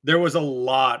 there was a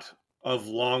lot of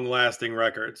long-lasting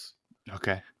records.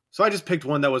 Okay. So I just picked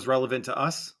one that was relevant to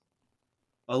us.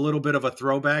 A little bit of a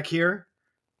throwback here.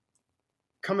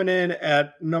 Coming in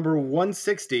at number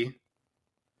 160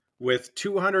 with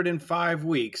 205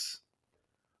 weeks.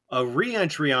 A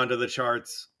re-entry onto the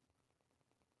charts.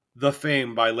 The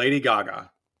Fame by Lady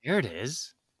Gaga. There it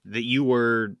is. That you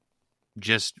were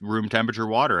just room temperature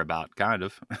water about, kind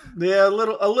of. Yeah, a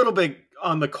little bit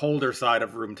on the colder side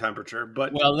of room temperature,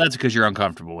 but well, that's because you're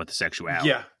uncomfortable with the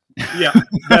sexuality. Yeah.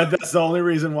 That's the only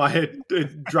reason why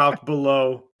it dropped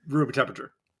below room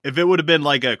temperature. If it would have been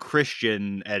like a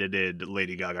Christian edited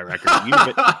Lady Gaga record,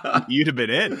 you'd have been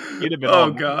in. You'd have been.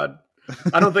 Oh God,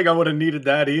 I don't think I would have needed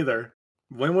that either.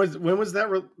 When was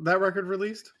that record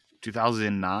released?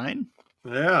 2009.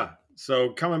 Yeah. So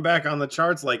coming back on the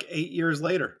charts like 8 years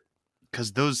later.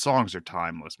 Because those songs are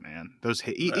timeless, man.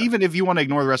 Even if you want to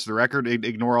ignore the rest of the record,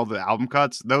 ignore all the album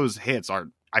cuts, those hits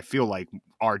I feel like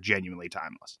are genuinely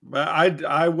timeless. But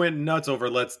I went nuts over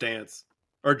Let's Dance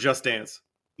or Just Dance.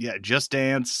 Yeah, Just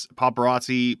Dance,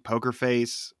 Paparazzi, Poker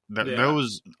Face.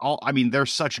 Those all. I mean, they're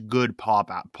such good pop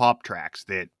tracks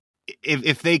that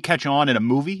if they catch on in a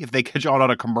movie, if they catch on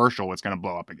a commercial, it's going to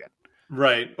blow up again.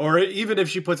 Right. Or even if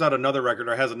she puts out another record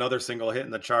or has another single hit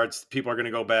in the charts, people are going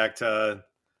to go back to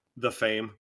The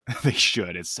Fame. They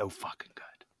should. It's so fucking good.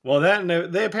 Well,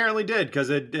 they apparently did, because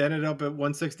it ended up at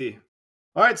 160.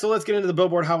 All right, so let's get into the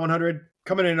Billboard Hot 100.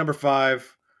 Coming in at number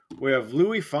 5, we have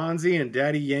Louis Fonsi and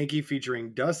Daddy Yankee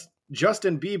featuring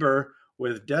Justin Bieber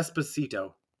with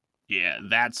Despacito. Yeah,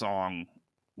 that song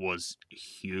was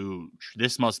huge.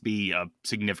 This must be a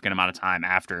significant amount of time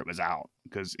after it was out,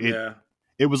 because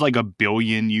it was like 1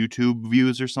 billion YouTube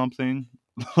views or something.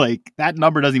 Like, that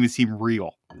number doesn't even seem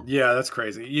real. Yeah, that's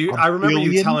crazy. I remember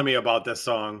you telling me about this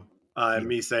song, and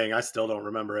me saying I still don't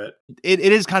remember it. It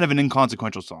is kind of an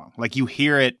inconsequential song. Like, you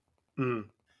hear it, and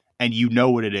you know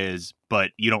what it is,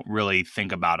 but you don't really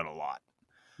think about it a lot.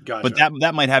 Gotcha. But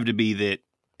that might have to be that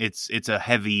it's a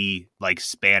heavy, like,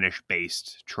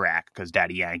 Spanish-based track, because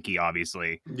Daddy Yankee,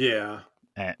 obviously. Yeah.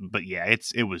 But yeah,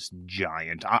 it was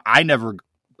giant.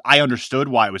 I understood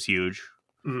why it was huge,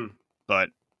 but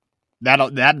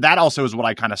that also is what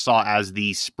I kind of saw as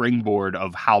the springboard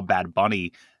of how Bad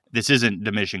Bunny. This isn't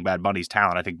diminishing Bad Bunny's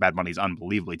talent. I think Bad Bunny's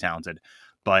unbelievably talented,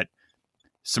 but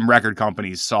some record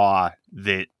companies saw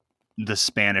that the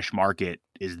Spanish market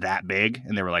is that big,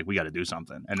 and they were like, "We got to do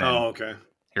something." And then,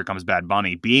 here comes Bad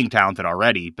Bunny, being talented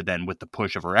already, but then with the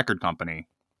push of a record company,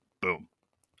 boom.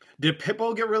 Did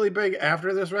Pitbull get really big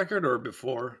after this record or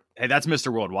before? Hey, that's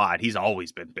Mr. Worldwide. He's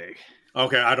always been big.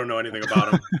 Okay, I don't know anything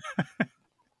about him.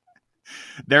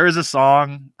 There is a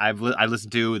song I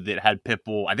listened to that had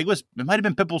Pitbull. I think it might have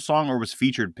been Pitbull's song, or was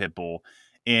featured Pitbull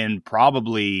in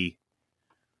probably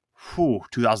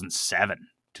 2007,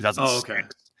 2006. Oh, okay.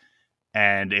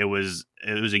 And it was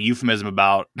a euphemism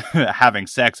about having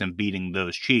sex and beating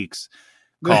those cheeks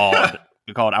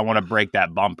called I Want to Break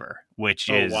That Bumper, which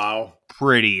is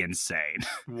pretty insane.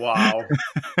 Wow.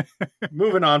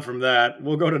 Moving on from that,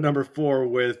 we'll go to number 4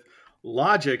 with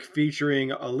Logic featuring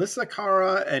Alyssa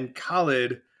Cara and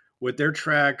Khalid with their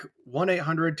track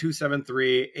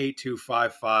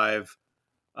 1-800-273-8255,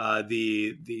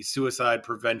 the suicide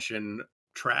prevention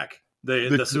track,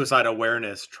 the suicide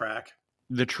awareness track.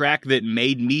 The track that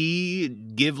made me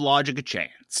give Logic a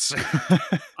chance.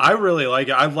 I really like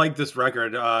it. I like this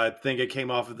record. I think it came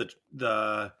off of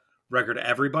the record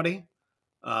Everybody,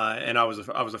 and I was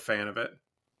a fan of it.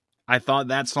 I thought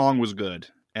that song was good.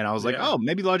 And I was like, oh,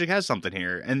 maybe Logic has something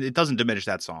here. And it doesn't diminish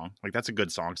that song. Like, that's a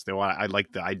good song still. I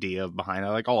like the idea behind it.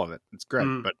 I like all of it. It's great.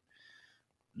 But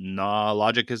nah,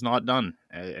 Logic has not done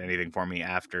anything for me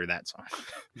after that song.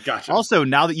 Gotcha. Also,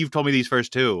 now that you've told me these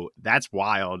first two, that's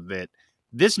wild that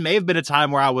this may have been a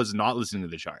time where I was not listening to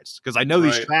the charts because I know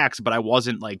these tracks, but I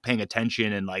wasn't like paying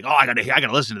attention and like, oh, I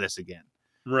gotta listen to this again.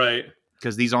 Right.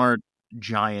 Because these aren't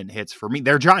giant hits for me.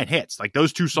 They're giant hits. Like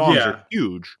those two songs are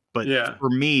huge, but for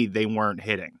me, they weren't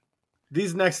hitting.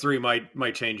 These next three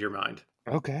might change your mind.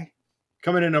 Okay.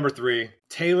 Coming in number 3,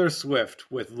 Taylor Swift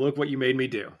with "Look What You Made Me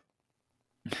Do."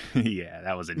 Yeah,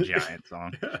 that was a giant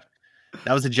song.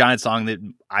 That was a giant song that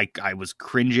I was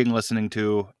cringing listening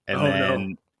to,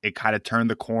 and it kind of turned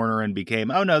the corner and became,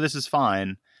 oh no, this is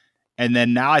fine. And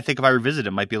then now I think if I revisit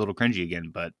it might be a little cringy again,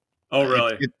 but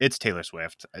really? It's Taylor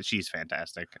Swift. She's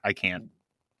fantastic. I can't.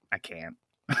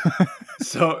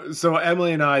 So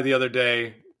Emily and I the other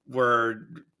day were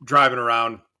driving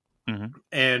around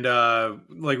and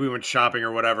like we went shopping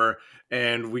or whatever,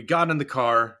 and we got in the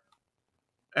car.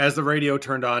 As the radio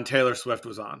turned on, Taylor Swift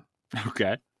was on. Okay.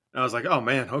 And I was like, oh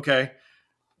man, okay.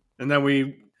 And then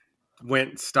we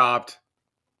went, stopped,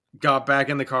 got back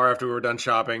in the car after we were done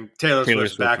shopping. Taylor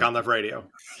Swift's back on the radio.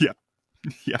 Yeah.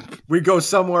 Yeah. We go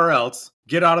somewhere else,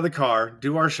 get out of the car,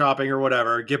 do our shopping or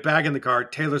whatever, get back in the car,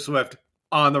 Taylor Swift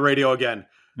on the radio again.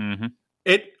 Mm-hmm.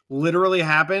 It literally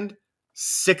happened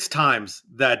 6 times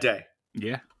that day.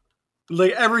 Yeah.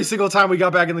 Like every single time we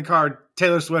got back in the car,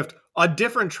 Taylor Swift, a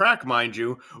different track, mind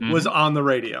you, was on the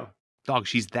radio. Dog,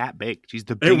 she's that big. She's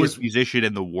the biggest musician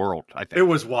in the world, I think. It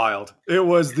was wild. It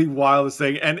was the wildest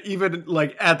thing. And even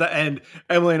like at the end,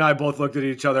 Emily and I both looked at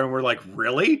each other and we're like,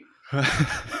 really?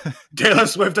 Taylor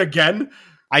Swift again?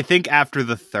 I think after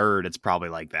the third, it's probably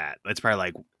like that. It's probably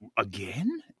like,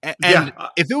 again? And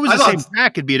if it was the same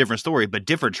track, it'd be a different story. But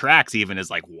different tracks even is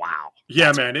like, wow.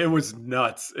 Yeah, man. It was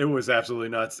nuts. It was absolutely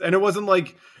nuts. And it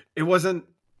wasn't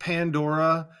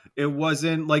Pandora. It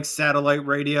wasn't like satellite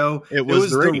radio. It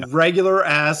was the regular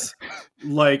ass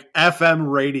like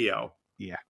FM radio.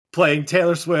 Yeah. Playing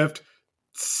Taylor Swift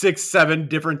 6-7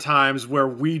 different times where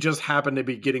we just happened to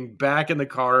be getting back in the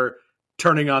car,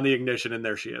 turning on the ignition, and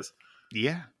there she is.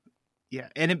 Yeah. Yeah.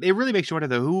 And it really makes you wonder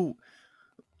though,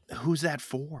 who's that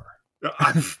for?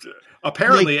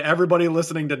 Apparently everybody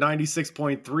listening to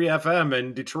 96.3 FM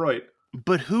in Detroit.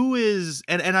 But who is,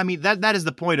 and I mean, that is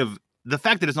the point of the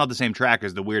fact that it's not the same track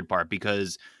is the weird part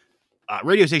because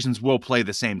radio stations will play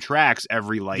the same tracks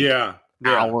every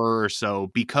hour or so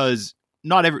because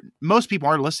most people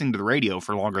aren't listening to the radio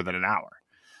for longer than an hour.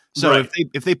 So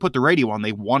if they put the radio on,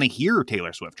 they want to hear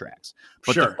Taylor Swift tracks.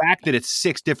 But the fact that it's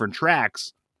 6 different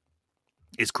tracks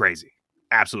is crazy.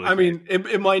 Absolutely. I mean,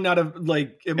 it might not have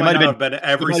been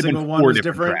every single one was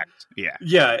different. Tracks. Yeah.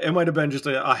 Yeah. It might have been just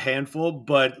a handful,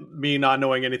 but me not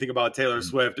knowing anything about Taylor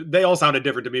Swift, they all sounded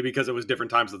different to me because it was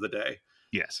different times of the day.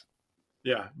 Yes.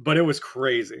 Yeah. But it was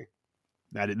crazy.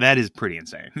 That is pretty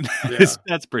insane.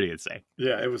 That's pretty insane.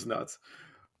 Yeah. It was nuts.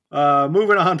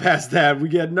 Moving on past that, we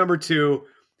get number 2,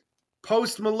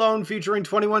 Post Malone featuring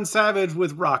 21 Savage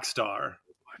with Rockstar.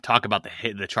 Talk about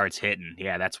the charts hitting.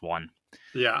 Yeah, that's one.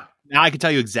 Yeah. Now I can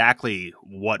tell you exactly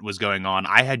what was going on.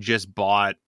 I had just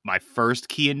bought my first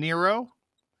Kia Niro.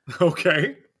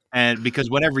 Okay. And because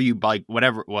whenever you buy,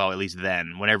 at least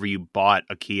then, whenever you bought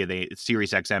a Kia,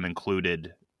 Sirius XM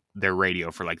included their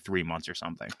radio for like 3 months or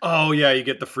something. Oh yeah, you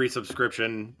get the free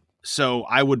subscription. So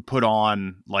I would put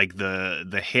on like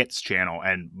the hits channel,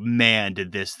 and man,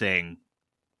 did this thing!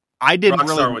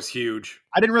 Rockstar was huge.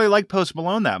 I didn't really like Post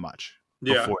Malone that much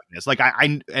before this. Like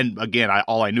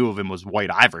all I knew of him was White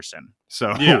Iverson.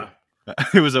 So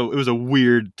it was a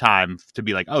weird time to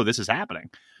be like, oh, this is happening.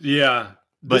 Yeah,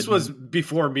 this was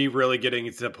before me really getting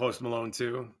into Post Malone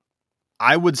too.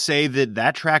 I would say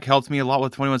that track helped me a lot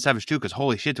with 21 Savage too, because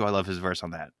holy shit, do I love his verse on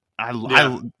that.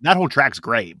 That whole track's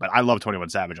great, but I love 21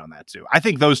 Savage on that too. I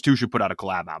think those two should put out a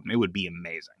collab album. It would be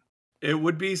amazing. It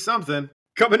would be something.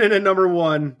 Coming in at number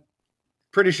 1,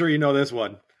 pretty sure you know this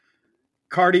one.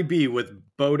 Cardi B with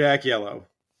Bodak Yellow.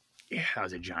 Yeah, that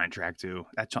was a giant track too.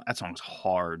 That song's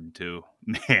hard too.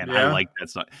 Man, I like that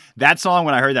song. That song,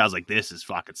 when I heard that, I was like, this is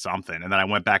fucking something. And then I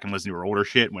went back and listened to her older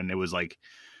shit when it was like,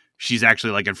 she's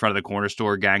actually like in front of the corner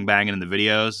store gangbanging in the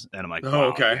videos. And I'm like, wow,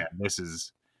 okay, man, this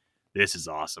is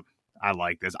awesome. I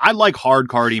like this. I like hard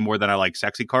Cardi more than I like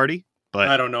sexy Cardi. But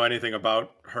I don't know anything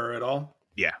about her at all.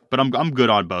 Yeah, but I'm good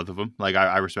on both of them. Like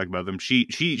I respect both of them. She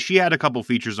had a couple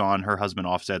features on her husband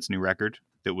Offset's new record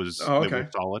that was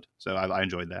solid. So I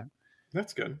enjoyed that.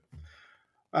 That's good.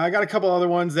 I got a couple other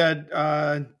ones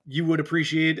that you would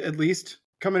appreciate at least.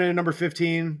 Coming in at number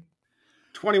 15,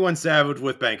 21 Savage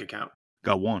with Bank Account.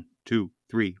 Got 1, 2,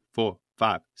 3, 4,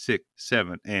 5, 6,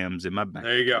 7 M's in my bank.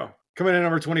 There you go. Coming in at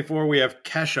number 24, we have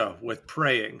Kesha with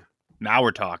Praying. Now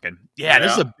we're talking. Yeah,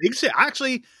 this is a big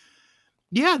actually.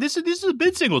 Yeah, this is a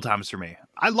big single times for me.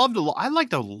 I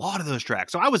liked a lot of those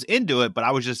tracks. So I was into it, but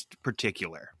I was just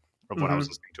particular of what I was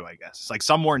listening to, I guess. It's like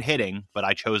some weren't hitting, but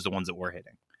I chose the ones that were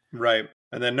hitting. Right.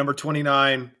 And then number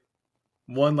 29,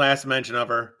 one last mention of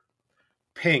her,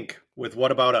 Pink with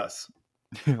What About Us?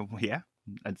 Yeah.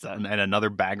 And another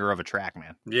banger of a track,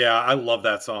 man. Yeah, I love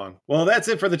that song. Well, that's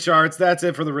it for the charts. That's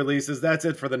it for the releases. That's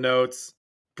it for the notes.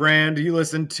 Brand, you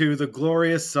listened to The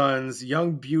Glorious Sons,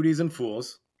 Young Beauties and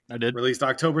Fools. I did. Released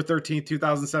October 13th,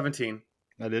 2017.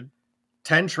 I did.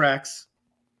 10 tracks,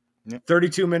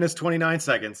 32 minutes, 29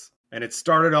 seconds. And it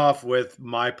started off with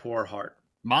My Poor Heart.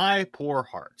 My Poor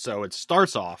Heart. So it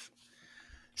starts off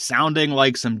sounding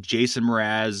like some Jason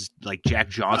Mraz, like Jack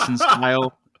Johnson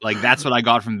style. Like that's what I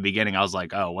got from the beginning. I was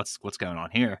like, oh, what's going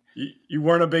on here? You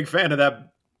weren't a big fan of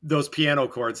those piano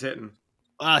chords hitting.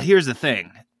 Here's the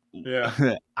thing.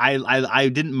 Yeah. I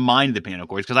didn't mind the piano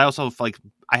chords because I also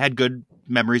I had good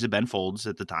memories of Ben Folds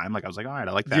at the time. Like I was like, all right,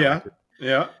 I like that. Yeah. record.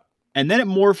 Yeah. And then it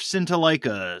morphs into like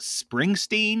a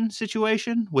Springsteen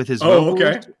situation with his vocals,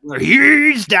 okay. Where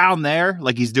he's down there,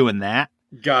 like he's doing that.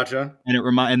 Gotcha.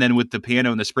 And and then with the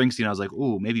piano and the Springsteen, I was like,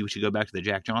 ooh, maybe we should go back to the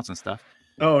Jack Johnson stuff.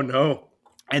 Oh no.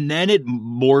 And then it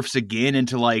morphs again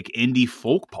into like indie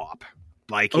folk pop.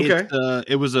 Like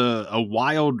it was a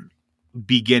wild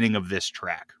beginning of this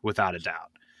track, without a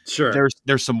doubt. Sure.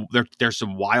 There's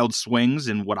some wild swings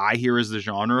in what I hear is the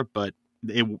genre, but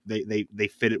they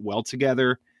fit it well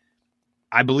together.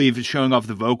 I believe showing off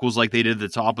the vocals like they did at the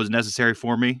top was necessary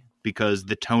for me because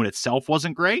the tone itself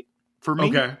wasn't great for me.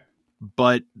 Okay.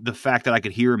 But the fact that I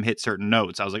could hear him hit certain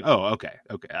notes, I was like, oh, okay.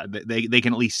 They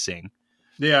can at least sing.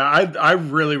 Yeah, I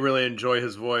really, really enjoy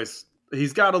his voice.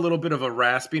 He's got a little bit of a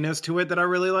raspiness to it that I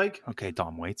really like. Okay,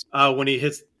 Tom Waits. When he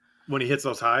hits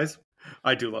those highs.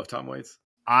 I do love Tom Waits.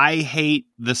 I hate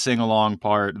the sing along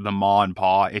part, the ma and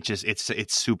pa.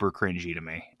 It's super cringy to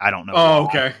me. I don't know. Oh, why.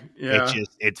 okay. Yeah.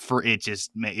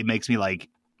 It makes me like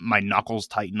my knuckles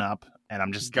tighten up, and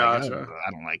I'm just gotcha. Like, oh,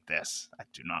 I don't like this. I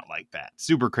do not like that.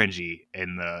 Super cringy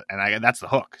that's the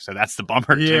hook. So that's the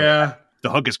bummer. Yeah. Too. The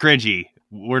hook is cringy.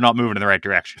 We're not moving in the right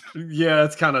direction. Yeah,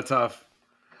 it's kind of tough.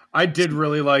 I did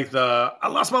really like I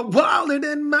lost my wallet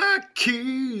and my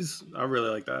keys. I really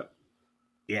like that.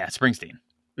 Yeah, Springsteen.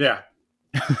 Yeah.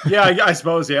 Yeah, I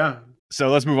suppose, yeah. So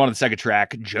let's move on to the second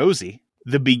track, Josie.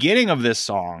 The beginning of this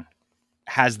song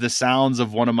has the sounds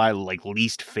of one of my like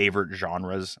least favorite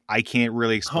genres. I can't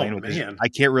really explain I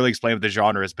can't really explain what the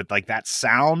genre is, but like that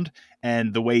sound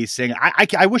and the way he's singing,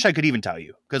 I wish I could even tell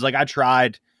you because like I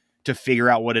tried to figure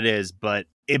out what it is, but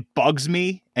it bugs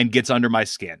me and gets under my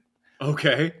skin.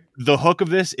 Okay. The hook of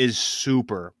this is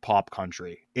super pop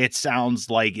country. It sounds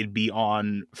like it'd be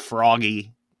on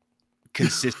Froggy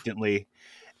consistently.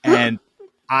 And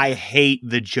I hate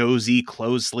the Josie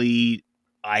closely.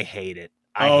 I hate it.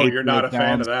 You're not a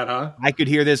fan of that, huh? I could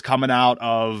hear this coming out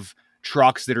of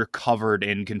trucks that are covered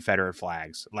in Confederate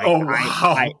flags. Like,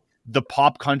 wow. The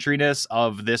pop countryness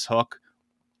of this hook,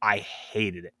 I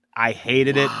hated it. I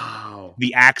hated it.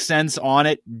 The accents on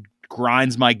it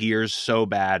grinds my gears so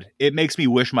bad. It makes me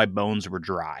wish my bones were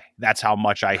dry. That's how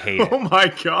much I hate it. Oh my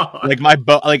god!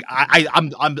 Like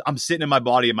I'm sitting in my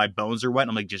body and my bones are wet.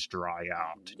 And I'm like, just dry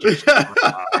out. Just dry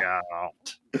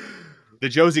out. The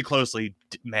Josie Closely,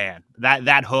 man,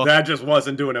 that hook that just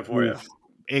wasn't doing it for you.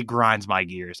 It grinds my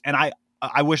gears, and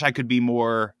I wish I could be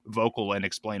more vocal and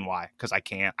explain why, because I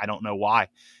can't. I don't know why.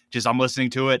 Just I'm listening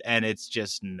to it, and it's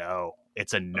just no.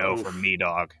 It's a no from me,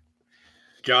 dog.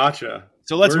 Gotcha.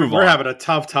 So let's move on. We're having a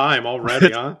tough time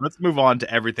already, huh? Let's move on to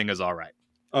Everything Is All Right.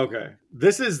 Okay.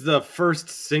 This is the first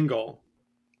single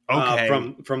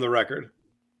from the record.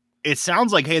 It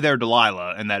sounds like Hey There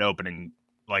Delilah in that opening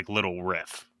like little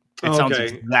riff. It sounds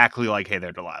exactly like Hey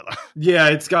There Delilah. Yeah,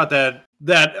 it's got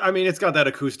it's got that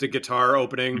acoustic guitar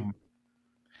opening.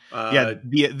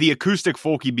 The acoustic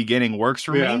folky beginning works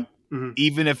for me. Mm-hmm.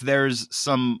 Even if there's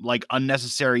some like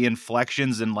unnecessary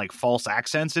inflections and like false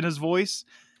accents in his voice.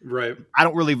 Right. I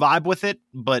don't really vibe with it,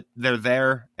 but they're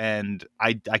there and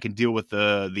I can deal with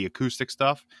the acoustic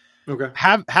stuff. Okay.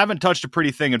 Haven't touched a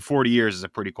pretty thing in 40 years is a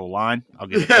pretty cool line. I'll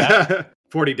give it that.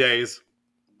 40 days.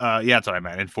 Yeah, that's what I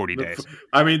meant. In 40 days.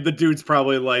 I mean, the dude's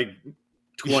probably like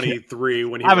 23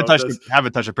 when he haven't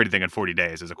touched a pretty thing in 40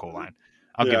 days is a cool line.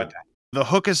 I'll give it that. The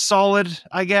hook is solid,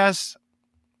 I guess.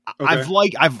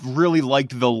 Okay. I've really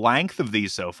liked the length of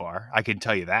these so far. I can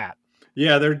tell you that.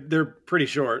 Yeah, they're pretty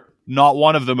short. Not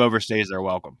one of them overstays their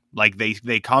welcome. Like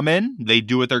they come in, they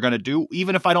do what they're going to do.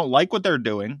 Even if I don't like what they're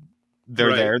doing,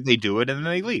 they're there, they do it, and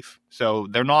then they leave. So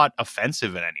they're not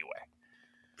offensive in any way.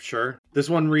 Sure. This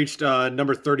one reached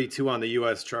number 32 on the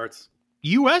U.S. charts.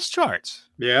 U.S. charts.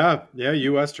 Yeah,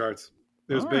 U.S. charts.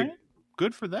 It was big. Right.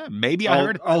 Good for them. Maybe I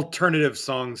heard it. Alternative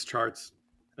songs charts,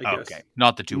 I guess. Okay,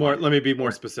 not the 200. Let me be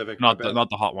more specific. Not the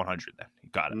Hot 100 then.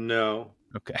 Got it. No.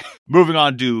 Okay. Moving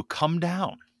on to Come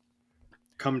Down.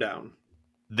 Come Down.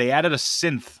 They added a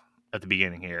synth at the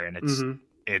beginning here, and it's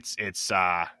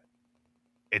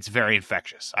very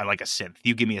infectious. I like a synth.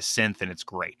 You give me a synth, and it's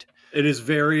great. It is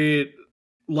very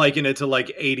liken it to like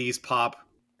 80s pop.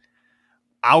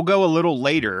 I'll go a little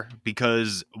later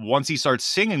because once he starts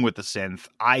singing with the synth,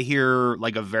 I hear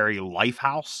like a very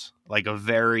Lifehouse, like a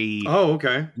very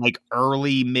like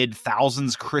early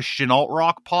mid-thousands Christian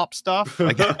alt-rock pop stuff.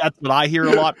 Like that's what I hear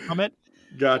a lot from it.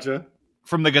 Gotcha.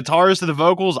 From the guitars to the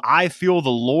vocals, I feel the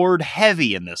Lord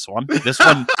heavy in this one. This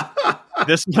one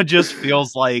just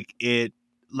feels like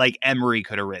Emery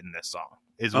could have written this song.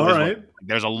 Right.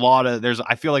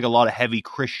 I feel like a lot of heavy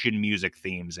Christian music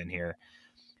themes in here.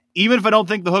 Even if I don't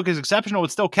think the hook is exceptional,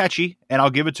 it's still catchy, and I'll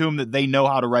give it to them that they know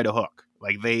how to write a hook.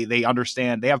 Like they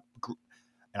understand, they have,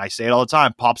 and I say it all the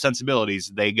time, pop sensibilities.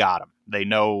 They got them. They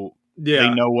know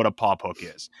what a pop hook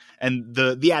is, and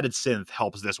the added synth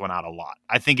helps this one out a lot.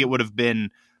 I think it would have been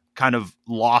kind of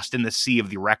lost in the sea of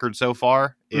the record so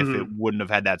far if it wouldn't have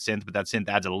had that synth, but that synth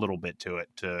adds a little bit to it.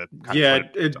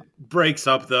 It breaks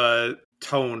up the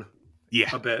tone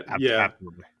a bit.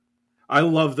 Absolutely. I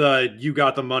love you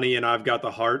got the money and I've got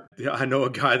the heart. I know a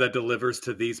guy that delivers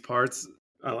to these parts.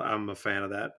 I'm a fan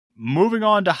of that. Moving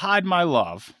on to Hide My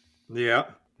Love. Yeah.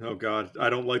 Oh, God. I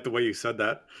don't like the way you said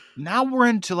that. Now we're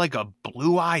into like a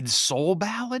blue-eyed soul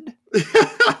ballad.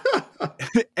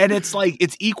 And it's like,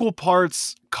 it's equal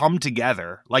parts Come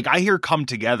Together. Like I hear Come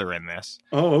Together in this.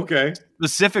 Oh, okay.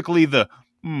 Specifically the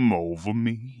over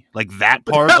me. Like that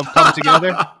part of Come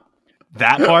Together.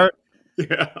 That part.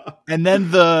 Yeah. And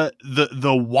then the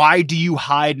Why Do You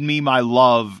Hide Me, My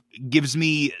Love gives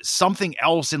me something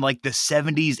else in like the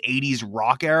 70s, 80s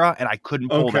rock era, and I couldn't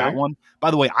pull that one. By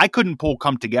the way, I couldn't pull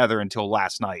Come Together until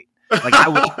last night. Like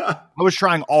I was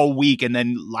trying all week, and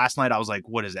then last night I was like,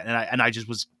 what is it? And I just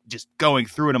was just going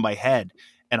through it in my head,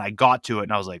 and I got to it,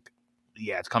 and I was like,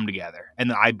 yeah, it's Come Together.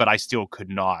 And but I still could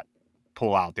not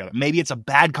pull out the other. Maybe it's a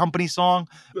Bad Company song,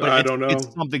 but I don't know.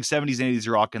 It's something 70s and 80s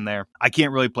rock in there. I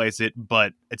can't really place it,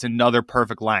 but it's another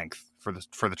perfect length for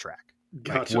the track.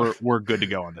 Gotcha. Like we're good to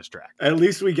go on this track. At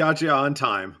least we got you on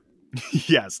time.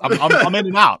 Yes, I'm in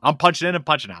and out. I'm punching in and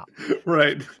punching out.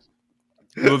 Right.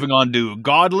 Moving on to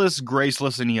Godless,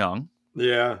 Graceless, and Young.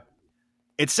 Yeah.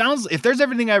 It sounds, if there's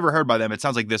everything I ever heard by them, it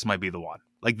sounds like this might be the one.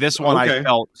 Like this one I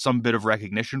felt some bit of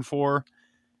recognition for.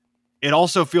 It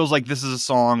also feels like this is a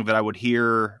song that I would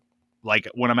hear like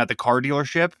when I'm at the car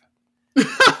dealership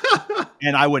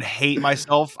and I would hate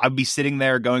myself. I'd be sitting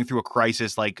there going through a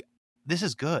crisis like, this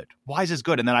is good. Why is this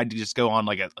good? And then I'd just go on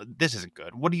like, this isn't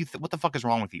good. What the fuck is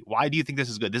wrong with you? Why do you think this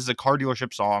is good? This is a car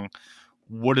dealership song.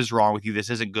 What is wrong with you?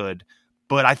 This isn't good.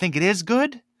 But I think it is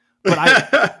good. But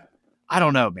I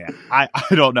don't know, man. I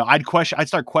don't know. I'd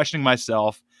start questioning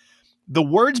myself. The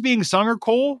words being sung are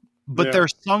cool, but they're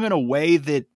sung in a way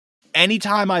that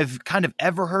anytime I've kind of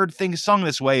ever heard things sung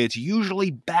this way, it's usually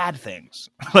bad things.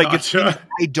 Like it's things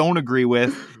I don't agree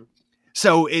with.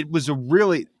 So it was a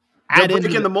really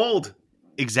breaking the mold.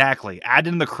 Exactly. Add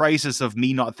in the crisis of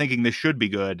me not thinking this should be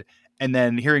good, and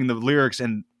then hearing the lyrics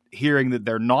and hearing that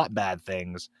they're not bad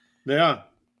things. Yeah.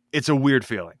 It's a weird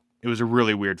feeling. It was a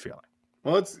really weird feeling.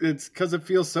 Well, it's because it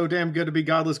feels so damn good to be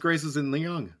Godless, Graceless, and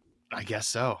Young. I guess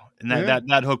so. And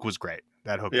that hook was great.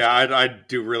 That hook. Yeah, I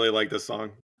do really like this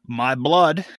song. My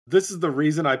Blood. This is the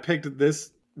reason I picked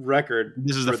this record.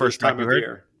 This is the first time you heard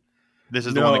it? This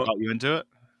is the one that got you into it?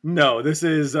 No, this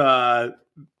is the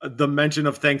mention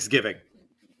of Thanksgiving.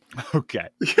 Okay.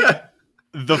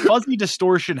 The fuzzy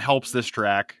distortion helps this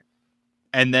track,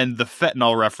 and then the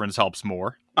fentanyl reference helps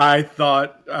more. I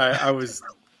thought I was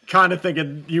kind of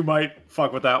thinking you might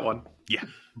fuck with that one. Yeah.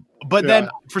 But then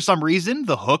for some reason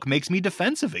the hook makes me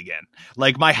defensive again.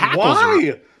 Like my hackles.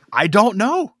 Why? I don't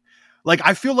know. Like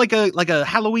I feel like a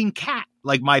Halloween cat.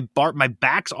 Like my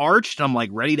back's arched and I'm like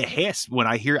ready to hiss when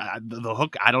I hear the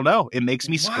hook. I don't know. It makes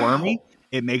me squirmy.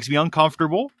 It makes me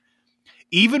uncomfortable.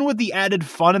 Even with the added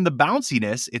fun and the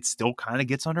bounciness, it still kind of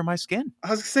gets under my skin.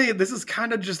 I was saying this is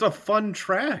kind of just a fun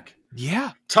track.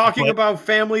 Yeah. Talking about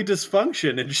family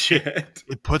dysfunction and shit.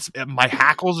 It puts my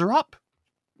hackles are up.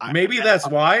 Maybe that's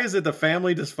why. Is it the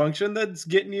family dysfunction that's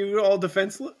getting you all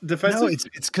defensive? No, it's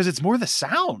because it's more the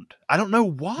sound. I don't know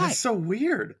why. That's so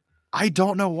weird. I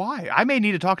don't know why. I may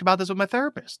need to talk about this with my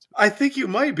therapist. I think you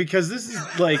might, because this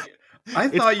is like I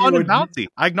thought you would. Bouncy.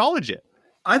 I acknowledge it.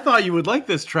 I thought you would like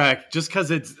this track just because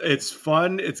it's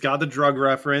fun. It's got the drug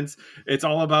reference. It's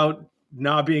all about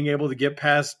not being able to get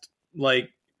past like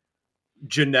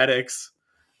genetics,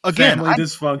 again, family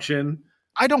dysfunction.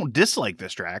 I don't dislike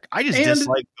this track. I just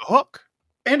dislike the hook.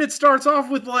 And it starts off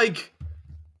with like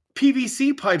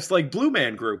PVC pipes, like Blue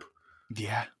Man Group.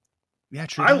 Yeah,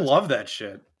 true. I love that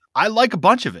shit. I like a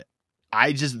bunch of it.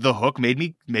 The hook made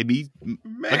me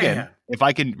again, if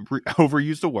I can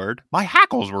overuse the word, my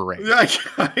hackles were raised.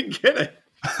 I get it.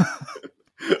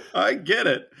 I get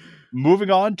it. Moving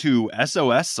on to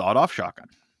SOS Sawed Off Shotgun.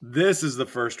 This is the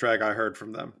first track I heard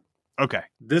from them. Okay.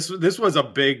 This was a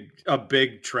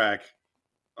big track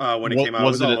when it came out. It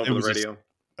was all over the radio.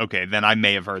 Okay, then I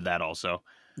may have heard that also.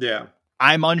 Yeah.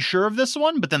 I'm unsure of this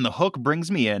one, but then the hook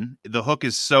brings me in. The hook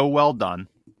is so well done.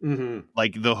 Mm-hmm.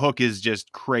 Like, the hook is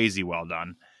just crazy well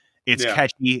done. It's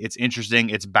catchy. It's interesting.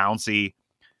 It's bouncy.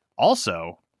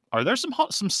 Also, are there some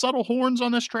subtle horns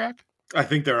on this track? I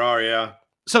think there are, yeah.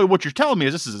 So what you're telling me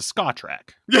is this is a ska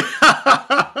track.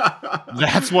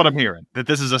 That's what I'm hearing, that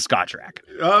this is a ska track.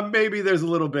 Maybe there's a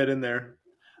little bit in there.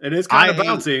 It is kind of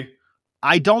bouncy.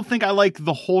 I don't think I like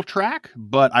the whole track,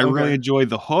 but I really enjoy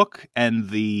the hook and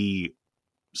the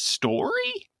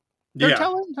story they're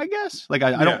telling, I guess. Like,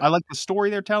 I like the story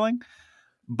they're telling.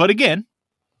 But again,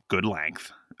 good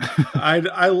length.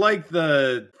 I like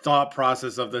the thought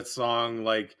process of that song,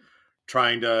 like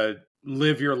trying to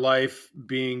live your life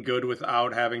being good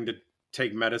without having to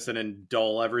take medicine and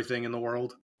dull everything in the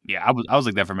world. Yeah, I was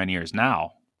like that for many years.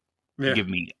 Now, give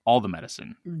me all the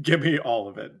medicine. Give me all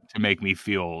of it. To make me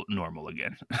feel normal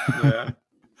again. Yeah.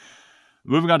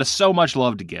 Moving on to So Much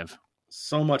Love to Give.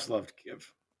 So Much Love to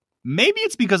Give. Maybe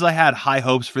it's because I had high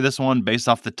hopes for this one based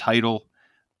off the title.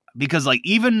 Because like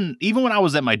even when I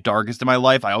was at my darkest in my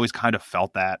life, I always kind of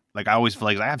felt that. Like I always feel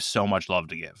like I have so much love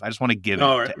to give. I just want to give it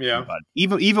to everybody.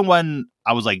 Even when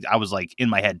I was like in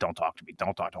my head, don't talk to me.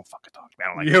 Don't fucking talk to me. I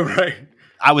don't like You're right.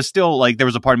 I was still like, there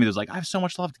was a part of me that was like, I have so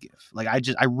much love to give. Like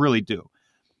I really do.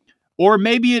 Or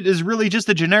maybe it is really just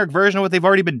a generic version of what they've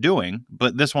already been doing,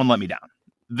 but this one let me down.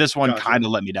 This one kind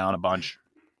of let me down a bunch.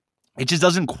 It just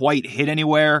doesn't quite hit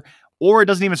anywhere, or it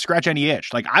doesn't even scratch any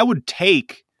itch. Like I would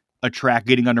take a track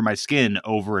getting under my skin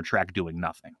over a track doing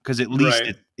nothing, because at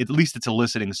least it's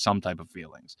eliciting some type of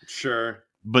feelings. Sure.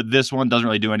 But this one doesn't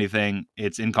really do anything.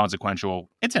 It's inconsequential.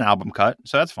 It's an album cut,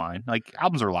 so that's fine. Like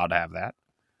albums are allowed to have that.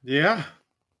 Yeah.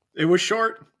 It was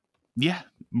short. Yeah.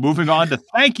 Moving on to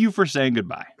Thank You for Saying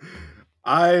Goodbye.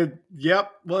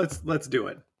 Let's do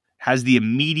it. Has the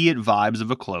immediate vibes of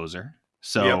a closer.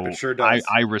 So it sure does.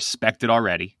 I respect it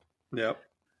already. Yep.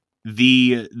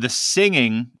 The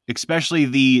singing, especially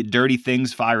the Dirty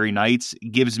Things, Fiery Nights,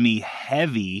 gives me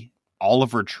heavy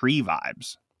Oliver Tree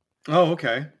vibes. Oh,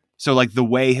 okay. So like the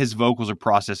way his vocals are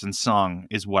processed and sung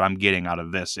is what I'm getting out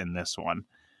of this in this one.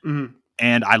 Mm-hmm.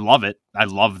 And I love it. I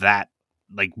love that.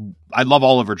 Like I love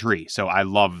Oliver Tree. So I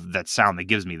love that sound that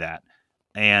gives me that.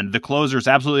 And the closer is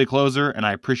absolutely a closer, and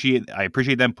I appreciate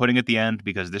them putting at the end,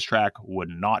 because this track would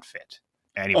not fit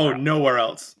anywhere. Oh, nowhere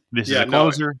else. This is a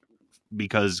closer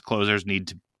because closers need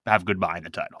to have goodbye in the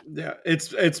title. Yeah,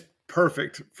 it's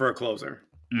perfect for a closer.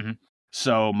 Mm-hmm.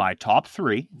 So my top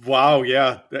three. Wow,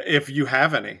 yeah. If you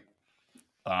have any.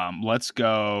 Let's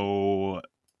go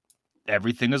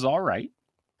Everything Is All Right.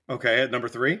 Okay, at number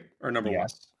 3 or number 1?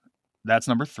 That's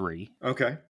number 3.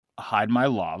 Okay. Hide My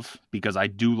Love, because I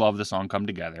do love the song Come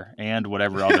Together, and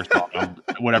whatever other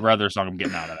song I'm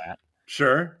getting out of that.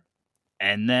 Sure.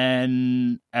 And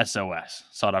then SOS,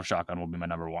 Sawed Off Shotgun, will be my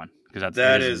number 1, because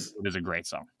it is a great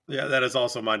song. Yeah, that is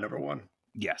also my number 1.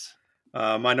 Yes.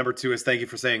 My number 2 is Thank You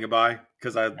for Saying Goodbye,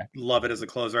 because I love it as a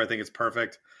closer. I think it's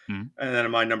perfect. Mm-hmm. And then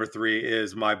my number 3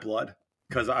 is My Blood,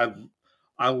 because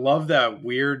I love that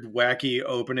weird, wacky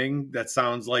opening that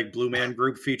sounds like Blue Man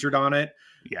Group featured on it.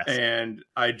 Yes. And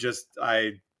I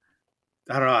don't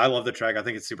know. I love the track. I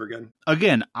think it's super good.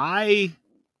 Again, I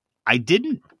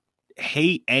didn't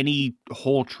hate any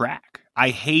whole track. I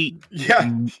hate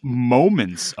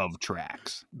moments of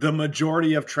tracks. The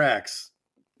majority of tracks.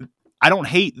 I don't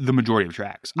hate the majority of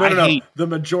tracks. No. The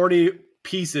majority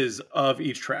pieces of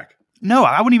each track. No,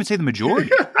 I wouldn't even say the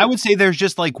majority. I would say there's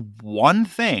just like one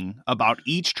thing about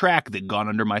each track that got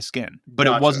under my skin, but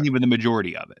It wasn't even the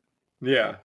majority of it.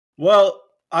 Yeah. Well,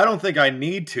 I don't think I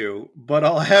need to, but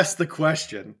I'll ask the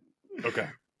question. Okay.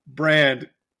 Brand,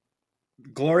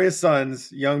 Glorious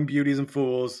Sons, Young Beauties and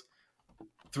Fools,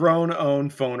 Throne, Own,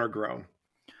 Phone, or Grown?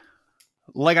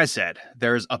 Like I said,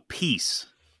 there's a piece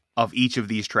of each of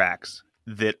these tracks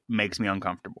that makes me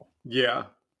uncomfortable. Yeah.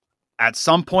 At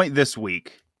some point this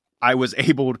week, I was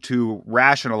able to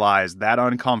rationalize that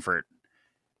uncomfort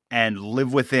and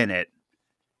live within it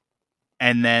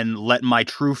and then let my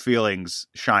true feelings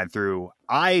shine through.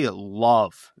 I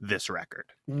love this record.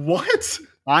 What?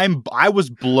 I was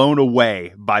blown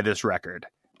away by this record.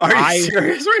 Are you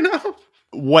serious right now?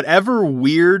 Whatever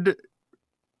weird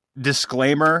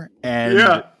disclaimer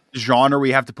and genre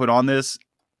we have to put on this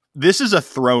is a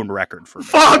throne record for me.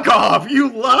 Fuck off,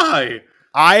 you lie.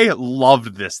 I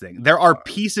loved this thing. There are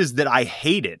pieces that I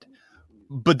hated,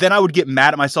 but then I would get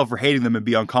mad at myself for hating them and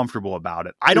be uncomfortable about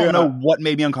it. I don't know what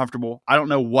made me uncomfortable. I don't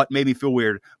know what made me feel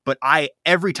weird, but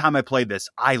every time I played this,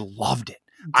 I loved it.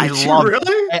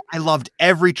 I loved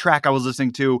every track I was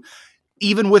listening to,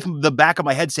 even with the back of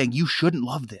my head saying, you shouldn't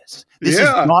love this. This is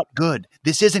not good.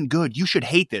 This isn't good. You should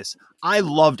hate this. I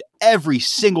loved every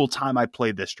single time I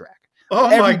played this track. Oh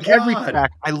my God. Every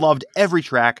track. I loved every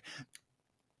track.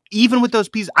 Even with those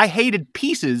pieces, I hated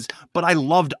pieces, but I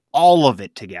loved all of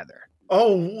it together.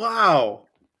 Oh, wow.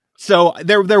 So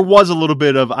there was a little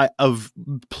bit of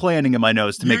planning in my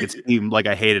nose to make it seem like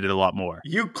I hated it a lot more.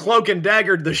 You cloak and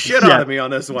daggered the shit out of me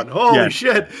on this one. Holy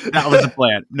shit. That was the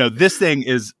plan. No, this thing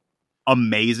is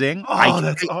amazing. Oh,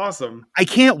 that's awesome. I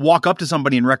can't walk up to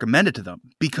somebody and recommend it to them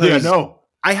because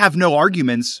I have no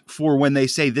arguments for when they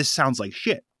say this sounds like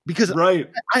shit. Because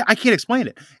I can't explain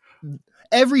it.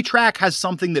 Every track has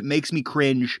something that makes me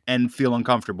cringe and feel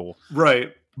uncomfortable.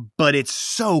 Right. But it's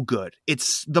so good.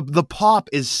 It's the pop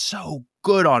is so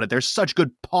good on it. There's such good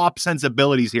pop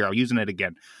sensibilities here. I'm using it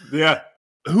again. Yeah.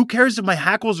 Who cares if my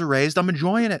hackles are raised? I'm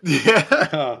enjoying it.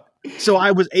 Yeah. So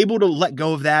I was able to let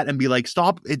go of that and be like,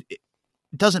 stop. It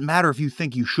doesn't matter if you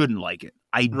think you shouldn't like it.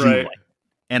 I do like it.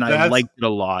 And I liked it a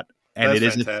lot. And it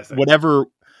isn't whatever.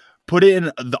 Put it in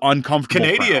the uncomfortable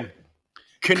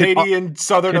Canadian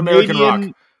Southern American rock.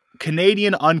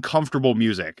 Canadian uncomfortable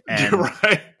music. And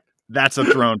that's a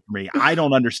throne for me. I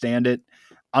don't understand it.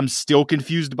 I'm still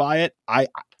confused by it.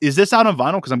 Is this out on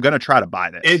vinyl? Because I'm going to try to buy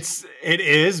this. It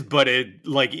is, but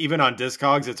even on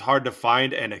Discogs, it's hard to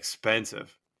find and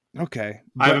expensive. Okay.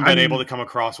 I haven't been able to come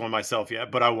across one myself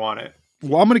yet, but I want it.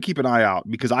 Well, I'm going to keep an eye out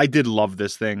because I did love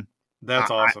this thing.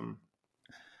 That's awesome.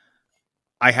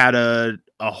 I had a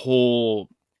whole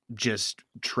just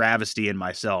travesty in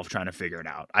myself trying to figure it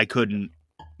out. I couldn't,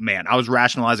 I was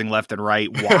rationalizing left and right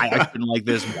why I shouldn't like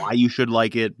this, why you should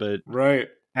like it. But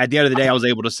at the end of the day, I was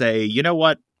able to say, you know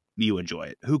what? You enjoy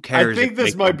it. Who cares? I think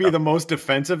this might be the most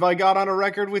defensive I got on a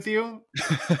record with you.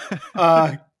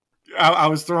 I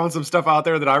was throwing some stuff out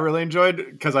there that I really enjoyed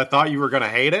because I thought you were going to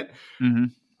hate it.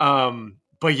 Mm-hmm.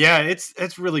 But yeah,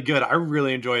 it's really good. I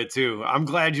really enjoy it too. I'm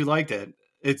glad you liked it.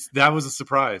 That was a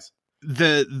surprise.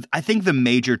 I think the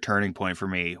major turning point for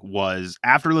me was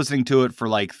after listening to it for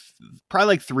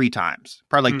probably 3 times,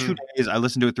 probably 2 days. I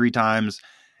listened to it 3 times.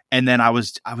 And then I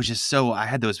was just I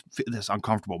had this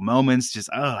uncomfortable moments.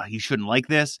 Just, you shouldn't like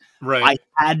this. Right.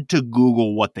 I had to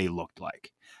Google what they looked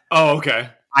like. Oh, okay.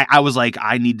 I was like,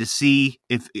 I need to see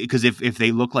because if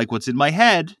they look like what's in my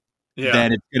head,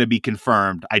 then it's going to be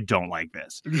confirmed. I don't like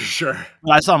this. Sure.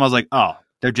 When I saw them, I was like, oh,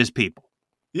 they're just people.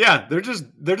 Yeah, they're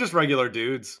just regular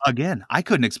dudes. Again, I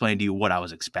couldn't explain to you what I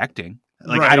was expecting.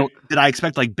 Did I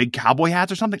expect like big cowboy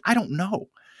hats or something? I don't know.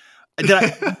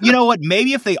 You know what?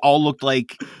 Maybe if they all looked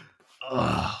like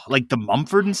the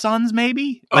Mumford and Sons,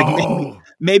 maybe.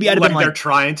 Maybe I'd have been like they're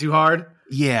trying too hard.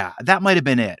 Yeah, that might have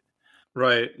been it.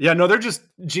 Right. Yeah. No, they're just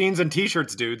jeans and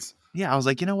t-shirts, dudes. Yeah, I was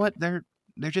like, you know what? They're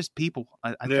just people.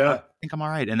 I think I'm all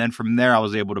right. And then from there, I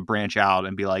was able to branch out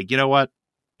and be like, you know what?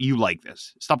 You like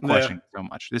this. Stop questioning so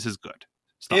much. This is good.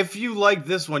 Stop. If you like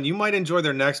this one, you might enjoy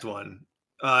their next one.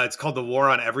 It's called The War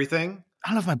on Everything. I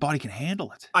don't know if my body can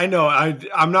handle it. I know.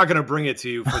 I'm not going to bring it to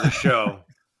you for the show.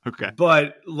 Okay.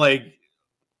 But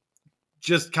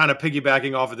just kind of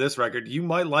piggybacking off of this record, you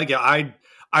might like it. I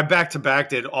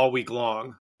back-to-backed it all week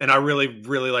long, and I really,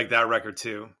 really like that record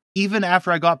too. Even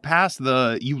after I got past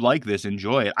you like this,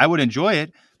 enjoy it. I would enjoy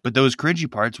it, but those cringy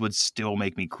parts would still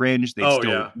make me cringe. They'd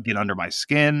still get under my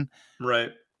skin.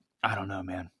 Right. I don't know,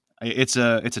 man. It's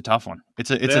a tough one. It's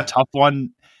a tough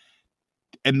one.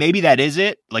 And maybe that is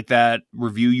it. Like that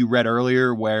review you read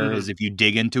earlier, whereas if you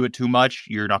dig into it too much,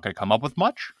 you're not going to come up with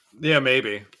much. Yeah,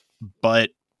 maybe. But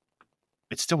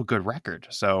it's still a good record.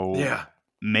 So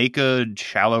make a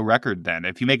shallow record then.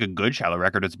 If you make a good shallow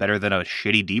record, it's better than a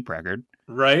shitty deep record.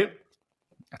 Right.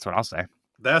 That's what I'll say.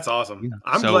 That's awesome. Yeah.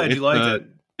 I'm glad you liked it.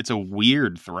 It's a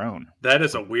weird throne. That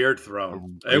is a weird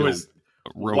throne. It was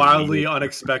wildly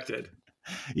unexpected.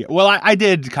 Yeah, well, I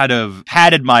did kind of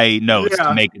padded my notes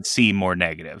to make it seem more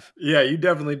negative. Yeah, you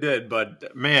definitely did.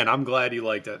 But man, I'm glad you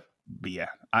liked it. But yeah,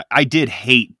 I did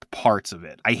hate parts of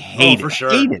it. I hate it. For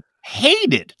sure. I hate it.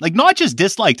 hated, like not just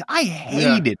disliked, I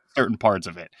hated certain parts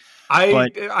of it. I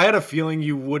had a feeling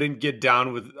you wouldn't get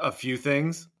down with a few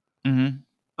things.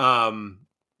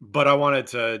 But I wanted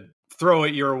to throw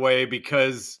it your way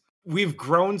because we've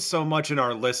grown so much in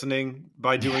our listening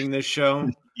by doing this show.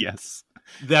 Yes.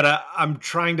 That I'm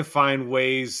trying to find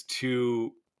ways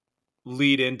to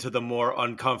lead into the more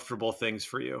uncomfortable things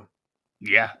for you.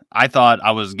 Yeah. I thought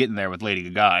I was getting there with Lady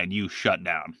Gaga and you shut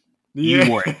down. Yeah.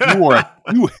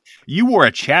 You wore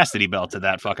a chastity belt to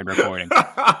that fucking recording.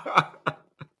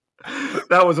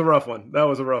 That was a rough one.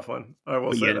 I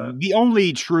will say that. The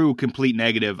only true complete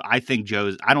negative, I think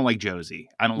I don't like Josie.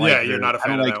 I don't like you're not a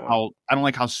fan of that one. I don't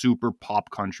like how super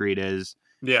pop country it is.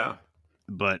 Yeah.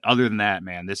 But other than that,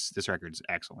 man, this record's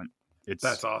excellent.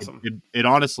 That's awesome. It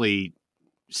honestly,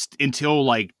 until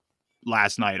like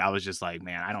last night, I was just like,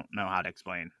 man, I don't know how to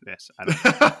explain this.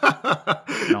 I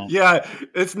don't. Yeah,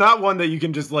 it's not one that you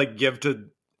can just like give to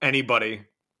anybody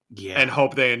and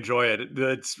hope they enjoy it.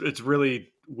 It's really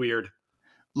weird.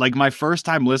 Like my first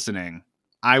time listening,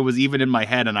 I was even in my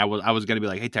head and I was going to be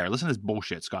like, hey, Tara, listen to this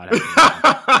bullshit Scott has.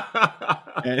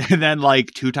 And then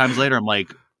like 2 times later, I'm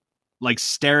like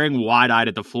staring wide-eyed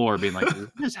at the floor, being like,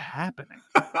 what is happening?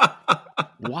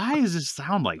 Why does this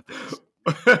sound like this?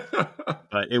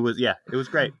 But it was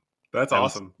great. That's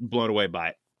awesome. Blown away by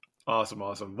it. Awesome.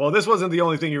 Well, this wasn't the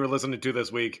only thing you were listening to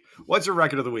this week. What's your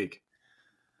record of the week?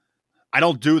 I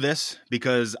don't do this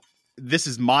because this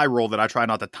is my role that I try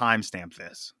not to timestamp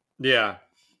this. Yeah.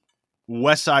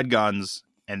 West Side Guns,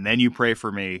 and Then You Pray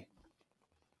For Me.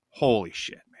 Holy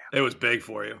shit, man. It was big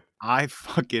for you. I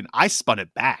spun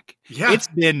it back. Yeah. It's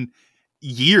been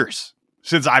years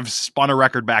since I've spun a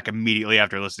record back immediately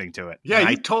after listening to it. Yeah,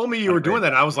 you told me you were doing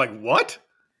that. And I was like, what?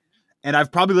 And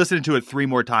I've probably listened to it 3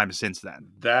 more times since then.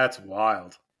 That's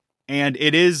wild. And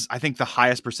it is, I think, the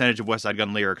highest percentage of West Side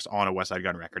Gun lyrics on a West Side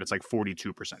Gun record. It's like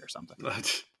 42% or something.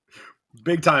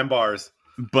 Big time bars.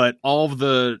 But all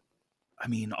the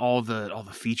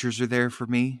features are there for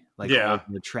me. Like all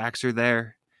the tracks are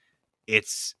there. It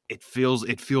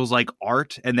feels like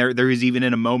art. And there is even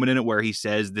in a moment in it where he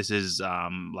says this is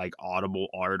like audible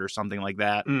art or something like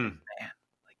that. Man,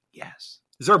 like yes.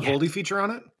 Is there a Boldy feature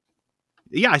on it?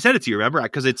 Yeah, I said it to you, remember?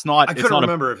 Because it's not. I couldn't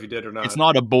remember if you did or not. It's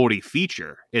not a Boldy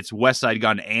feature. It's West Side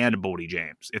Gun and Boldy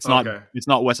James. It's not. Okay. It's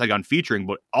not West Side Gun featuring,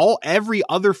 but every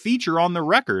other feature on the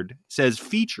record says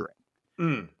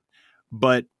featuring.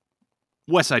 But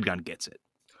West Side Gun gets it.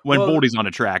 When Boldy's on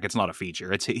a track, it's not a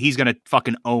feature. He's gonna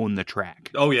fucking own the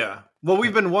track. Oh yeah. Well,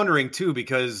 we've been wondering too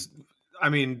because I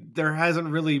mean there hasn't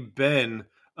really been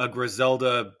a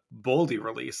Griselda Boldy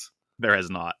release. There has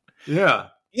not. Yeah.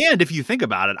 And if you think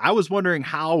about it, I was wondering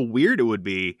how weird it would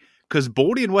be because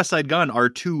Boldy and West Side Gun are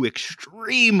 2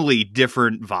 extremely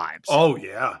different vibes. Oh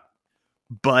yeah.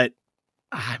 But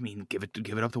I mean, give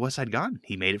it up to West Side Gun.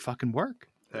 He made it fucking work.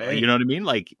 Hey. You know what I mean?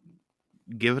 Like,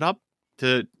 give it up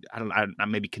to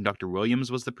maybe Conductor Williams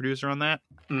was the producer on that.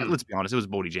 Let's be honest, it was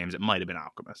Boldy James. It might have been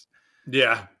Alchemist.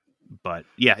 Yeah. But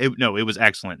yeah, it was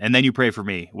excellent. And Then You Pray For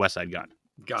Me, West Side Gun.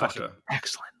 Gotcha. Fucking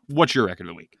excellent. What's your record of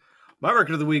the week? My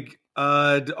record of the week,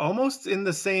 almost in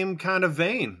the same kind of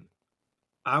vein.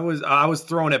 I was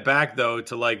throwing it back though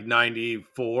to like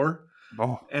 94.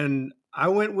 Oh. And I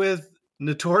went with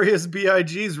Notorious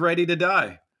B.I.G.'s Ready to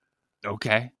Die.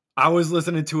 Okay. I was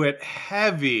listening to it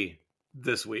heavy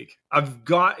this week. I've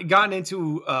gotten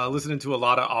into listening to a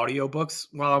lot of audiobooks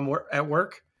while I'm at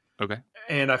work. Okay.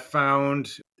 And I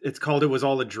found it's called It Was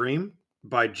All a Dream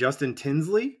by Justin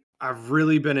Tinsley. I've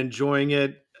really been enjoying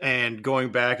it and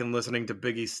going back and listening to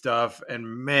Biggie's stuff. And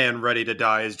man, Ready to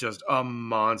Die is just a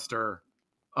monster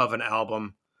of an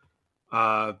album.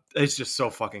 It's just so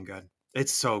fucking good.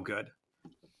 It's so good.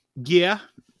 Yeah,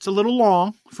 it's a little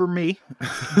long for me.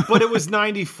 But it was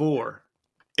 94.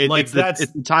 It's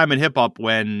the time in hip hop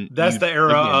when that's the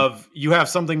era of you have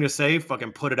something to say,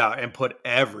 fucking put it out and put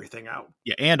everything out.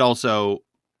 Yeah, and also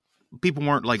people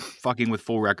weren't like fucking with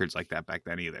full records like that back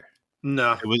then either.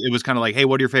 No, it was kind of like, hey,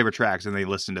 what are your favorite tracks? And they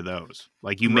listen to those.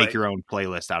 Like you make your own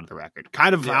playlist out of the record.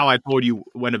 Kind of how I told you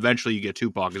when eventually you get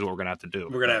Tupac is what we're gonna have to do.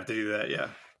 We're gonna have to do that, yeah.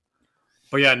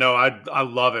 But yeah, no, I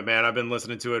love it, man. I've been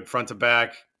listening to it front to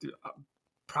back.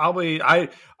 Probably I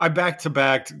back to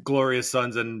backed Glorious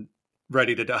Sons and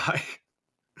Ready to Die.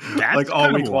 That's like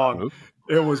all week long.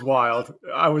 It was wild.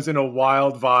 I was in a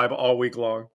wild vibe all week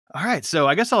long. All right, so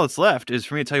I guess all that's left is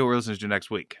for me to tell you what we're listening to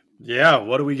next week. Yeah,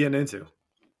 what are we getting into?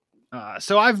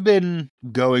 So I've been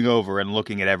going over and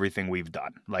looking at everything we've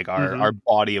done, like our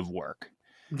body of work.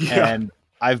 Yeah. And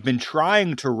I've been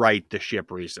trying to right the ship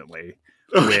recently.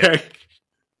 Okay.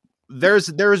 There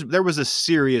was a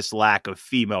serious lack of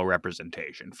female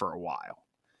representation for a while.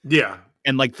 Yeah.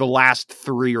 And like the last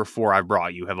 3 or 4 I've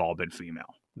brought you have all been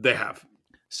female. They have.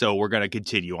 So we're going to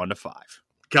continue on to 5.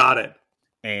 Got it.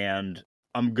 And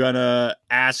I'm going to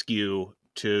ask you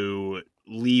to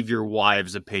leave your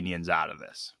wives' opinions out of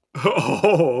this.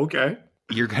 Oh, okay.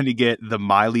 You're going to get the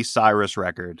Miley Cyrus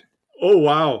record. Oh,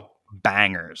 wow.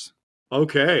 Bangers.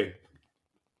 Okay.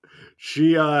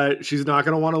 She's not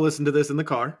going to want to listen to this in the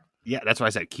car. Yeah, that's why I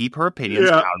said keep her opinions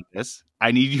out of this.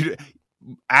 I need you to,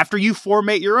 after you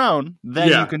formate your own,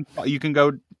 then you can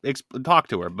go talk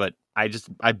to her. But I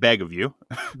beg of you.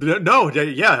 No,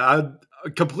 yeah, I'm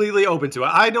completely open to it.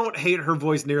 I don't hate her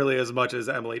voice nearly as much as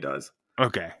Emily does.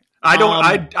 Okay.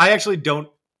 I actually don't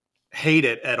hate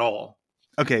it at all.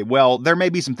 Okay, well, there may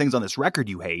be some things on this record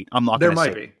you hate. I'm not going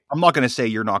to say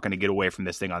you're not going to get away from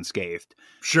this thing unscathed.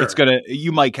 Sure.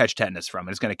 You might catch tetanus from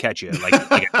it. It's going to catch you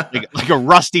like a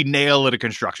rusty nail at a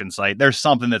construction site. There's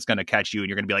something that's going to catch you and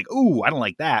you're going to be like, "Ooh, I don't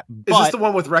like that." Is this the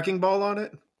one with Wrecking Ball on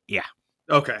it? Yeah.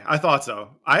 Okay, I thought so.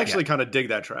 I actually kind of dig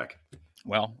that track.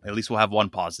 Well, at least we'll have one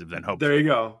positive then, hopefully. There you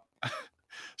go.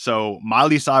 So,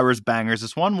 Miley Cyrus Bangers.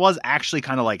 This one was actually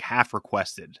kind of like half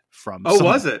requested from someone.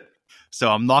 Was it? So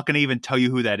I'm not going to even tell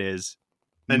you who that is.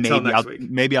 Until next week.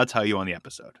 Maybe I'll tell you on the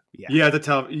episode. Yeah. You have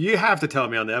to tell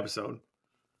me on the episode.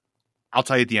 I'll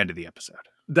tell you at the end of the episode.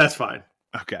 That's fine.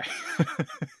 Okay.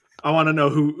 I want to know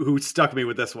who stuck me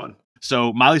with this one.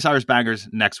 So Miley Cyrus Bangers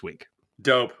next week.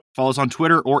 Dope. Follow us on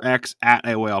Twitter or X at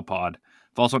AOLPod.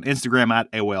 Follow us on Instagram at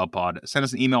AOLPod. Send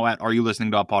us an email at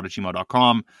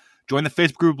areyoulistening.pod@gmail.com. Join the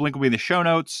Facebook group. Link will be in the show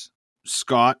notes.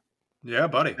 Scott. Yeah,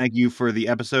 buddy. Thank you for the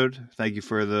episode. Thank you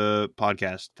for the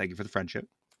podcast. Thank you for the friendship.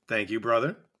 Thank you,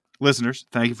 brother. Listeners,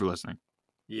 thank you for listening.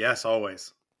 Yes,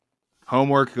 always.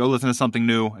 Homework, go listen to something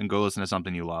new and go listen to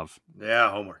something you love.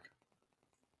 Yeah, homework.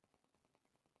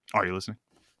 Are you listening?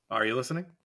 Are you listening?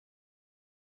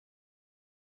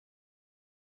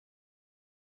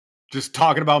 Just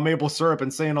talking about maple syrup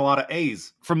and saying a lot of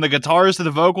A's. From the guitars to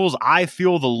the vocals, I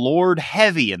feel the Lord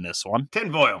heavy in this one.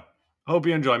 Tinfoil. Hope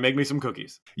you enjoy. Make me some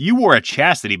cookies. You wore a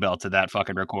chastity belt to that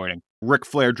fucking recording. Ric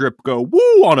Flair drip go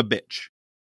woo on a bitch.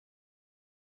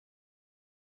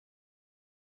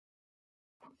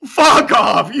 Fuck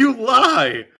off! You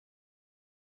lie!